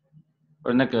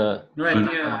 Օրինակ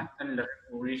այդտեղ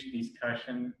ուրիշ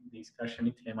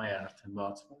discussion-ի թեմա է արդեն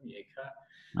բացվում, եկա։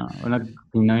 Օրինակ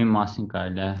Dino-ի մասին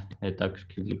կարելի է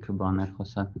հետաքրքիր լիքը բաներ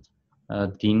խոսալ։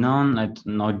 Dino-ն այդ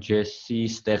Node.js-ի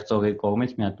ստեղծողի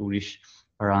կողմից մի հատ ուրիշ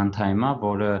runtime-ը,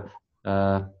 որը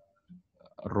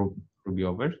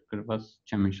Ruby-ով էր գրված,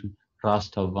 չեմ հիշում,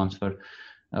 Rust-ով ոնց որ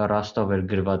Rust-ով էր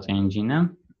գրված engine-ը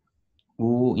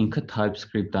ու ինքը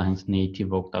TypeScript-ը հենց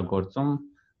native օգտագործում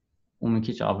ու մի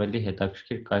քիչ ավելի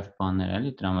հետաքրքիր կայֆ բաներ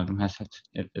էլի դրամադրում, հեսա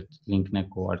այդ link-ն է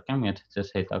կուղարկեմ, եթե ձեզ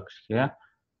հետաքրքիր է,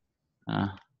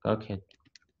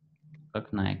 կաք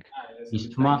նայեք։ Իսկ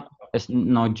թվում է այս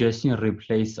Node.js-ին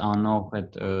replace անող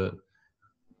այդ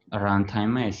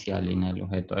runtime-ը էսի է լինելու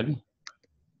հետո էլի։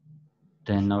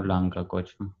 Deno lang-ը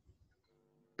կոչվում։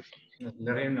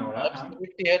 Լրիվ նոր է, հա։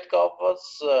 TypeScript-ի հետ կապված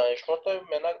ինչ-որտեղ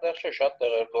մենակ դեռ չէ, շատ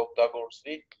տեղեր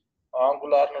կօգտագործվի։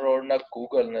 Angular-ն օրինակ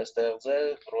Google-ն է ստեղծել,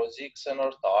 Prozix-ը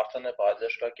նոր Dart-ն է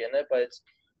բաժշկակեն է, բայց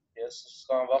ես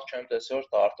սկան վաղ չեմ տեսել որ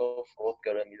Dart-ով կոդ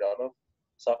գրեն իրանով,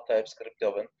 սա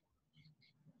TypeScript-ով են։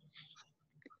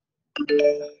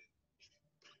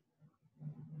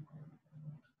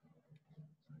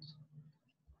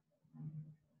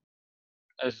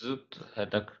 Այս զուտ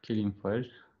հետաքրքիր ինֆո էր,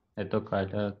 հետո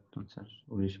կարելի է ոնց էր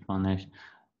ուրիշ բաներ։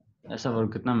 Այսա որ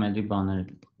գտնեմ էլի բաներ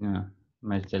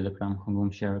մեր Telegram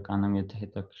խմբում share կանեմ, եթե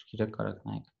հետաքրքիր է կարաք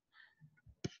նայեք։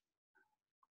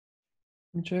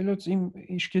 Ինչելոց իմ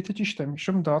իշքեթե ճիշտ եմ,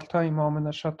 հիշում Dart-ը իմ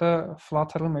ամենաշատը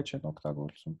Flutter-ի մեջ են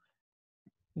օգտագործում։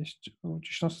 Ես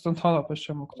ճիշտ ասած ընդհանրապես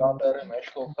չեմ օգտագործում։ Flutter-ի մեջ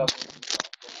կօգտագործվում։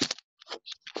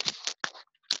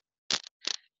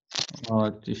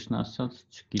 Ճիշտ ասած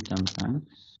չգիտեմ բան։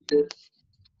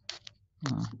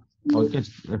 Ոքես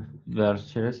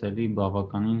վերջերս էլի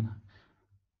բավականին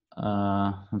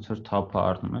ոնց որ թափ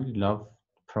առնում էլի, լավ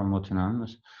promote-ն անում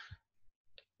ես։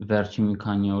 Վերջի մի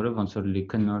քանի օրը ոնց որ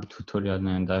լիքը նոր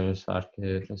tutorial-ներ են դայես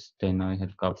արկել այս Deno-ի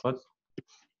հետ կապված,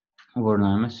 որ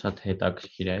նայում ես շատ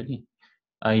հետաքրքիր է էլի։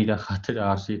 Այ իր խաթր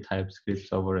արժի TypeScript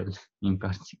սովորել իմ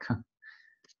կարծիքով։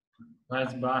 Բայց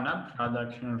բանը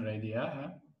production ready է, հա։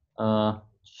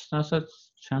 Ճիշտ ասած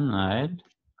չեմ նայել,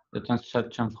 այդպես շատ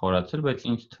չեմ խորացել, բայց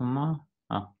ինձ թվում է,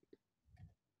 հա։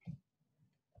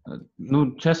 Նու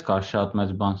չես կար շատ մեծ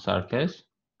բան սարքես։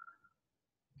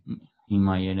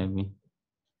 Հիմա երևի։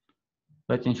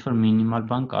 Բայց ինչ որ մինիմալ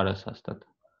բան կարես հաստատ։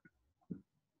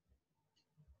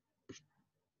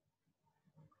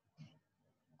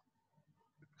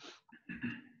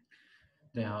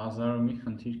 Դե 1000 մի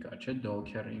խնդիր կա, չէ՞,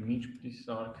 Docker image պիտի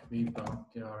սարքվի, բան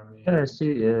պիտի արվի։ Էսի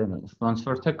ոնց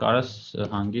որ թե կարես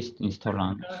հանգիստ install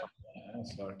անես։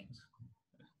 Սարքես։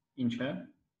 Ինչ է։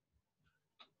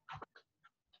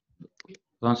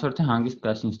 Ոնց որ թե հանգիստ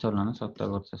կարես install անես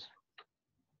օգտագործես։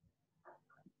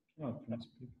 Հա,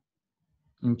 պրինցիպի։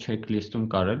 Ինչ checklist-ում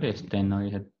կարելի է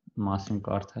Deno-ի հետ մասին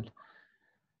կարդալ։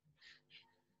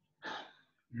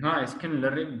 Հա, այսինքն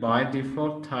լրիվ by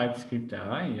default TypeScript է,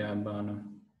 հա, իր բանը։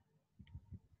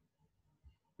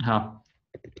 Հա,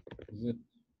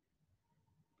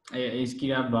 Իսկ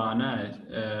իր բանը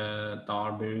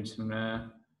տարբերությունը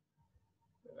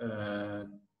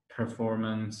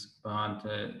performance բան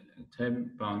թե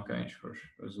բանկա ինչ որ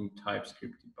ուզում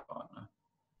TypeScript-ի բանը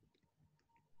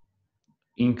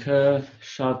ինքը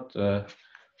շատ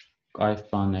կայֆ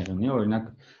բաներ ունի, օրինակ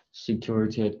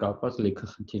security հետ կապված լիքը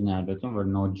խնդիրներ գտնում, որ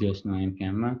Node.js-ն ու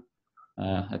npm-ը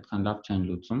այդքան լավ չեն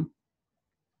լուծում։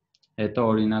 Հետո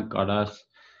օրինակ կարաս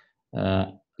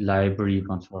library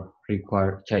ոնց որ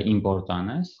require չէ import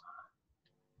անես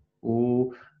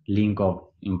ու link-ով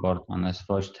import անես,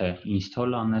 ոչ թե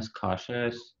install անես,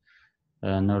 քաշես,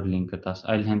 նոր link-ը տաս,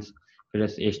 այլ հենց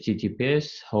գրես https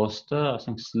host-ը,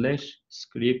 ասենք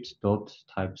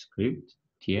 /script.typescript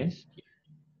ts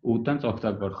ու տենց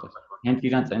օգտագործես։ Հենց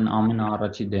իրանց այն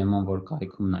ամենաառաջի դեմոն, որ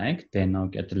կայքում նայեք,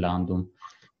 deno.land-ում,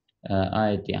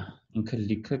 այդ է, ինքը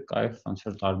լիքը կայֆ ոնց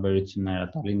որ տարբերություններ է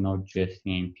տալի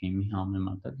Node.js-ի npm-ի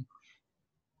համեմատելի։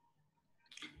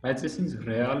 Բայց ես ինձ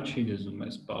real չի դզում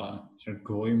այս բանը, որ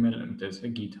Go-ում էլ եմ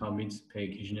տեսել GitHub-ից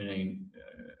package-ներ էին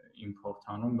import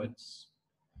անում, բայց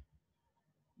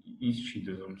ինձ չի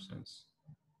դզում sense։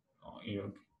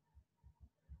 Իրոք։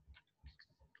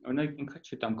 Օրինակ ինքը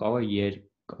չգիտեմ, կարող է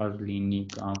երկար լինի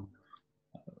կամ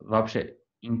вообще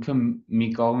ինքը մի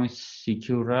կողմից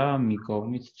secure-ը, մի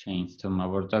կողմից չէ ինձ թվում,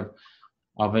 որտեղ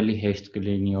ավելի հեշտ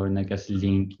կլինի օրինակ այս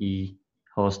link-ի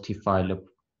host-ի ֆայլը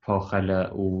փոխելը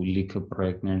ու լիքը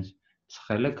պրոյեկտներ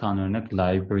ծխելը, քան օրինակ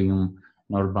library-ում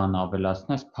նոր բան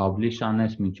ավելացնես, publish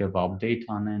անես, մինչև update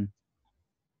անեն։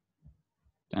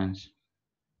 Տենց։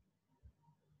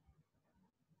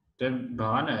 Դե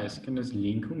բանը, այսինքն այս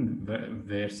link-ում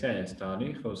վերսիա է տալի,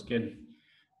 խոսքի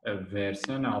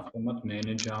վերսիան ավտոմատ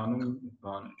manage անում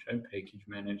բանը, չէ, package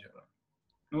manager-ը։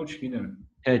 Ну, չգիտեմ։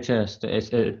 Չէ,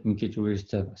 այս մի քիչ ուրիշ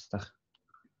ձև է այստեղ։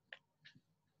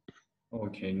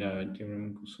 Okay, նա դերում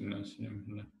կուսումնասիրեմ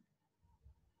հələ։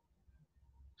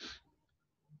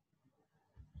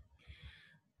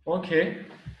 Okay։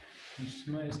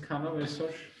 Ուսում եմ այսքանով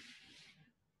այսօր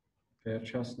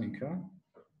վերջացնենք,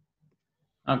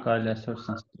 հա։ Կարելի է այսօր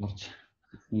sense դուրս։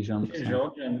 Մի ժամ 20։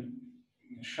 Ժողովուրդ,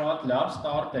 շատ լավ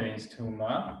ստարտեր ինձ թվում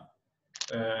է։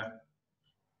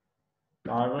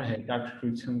 Կարևոր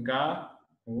հետաքրքրություն կա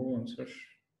ու ոնց որ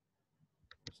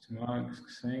Հիմա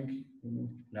սկսենք ու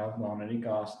լավ բաների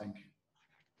կհասնենք։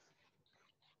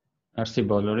 Merci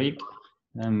բոլորիդ,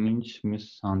 մինչ մյուս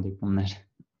հանդիպումներ։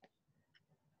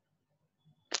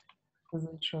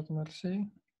 Շատ մերսի։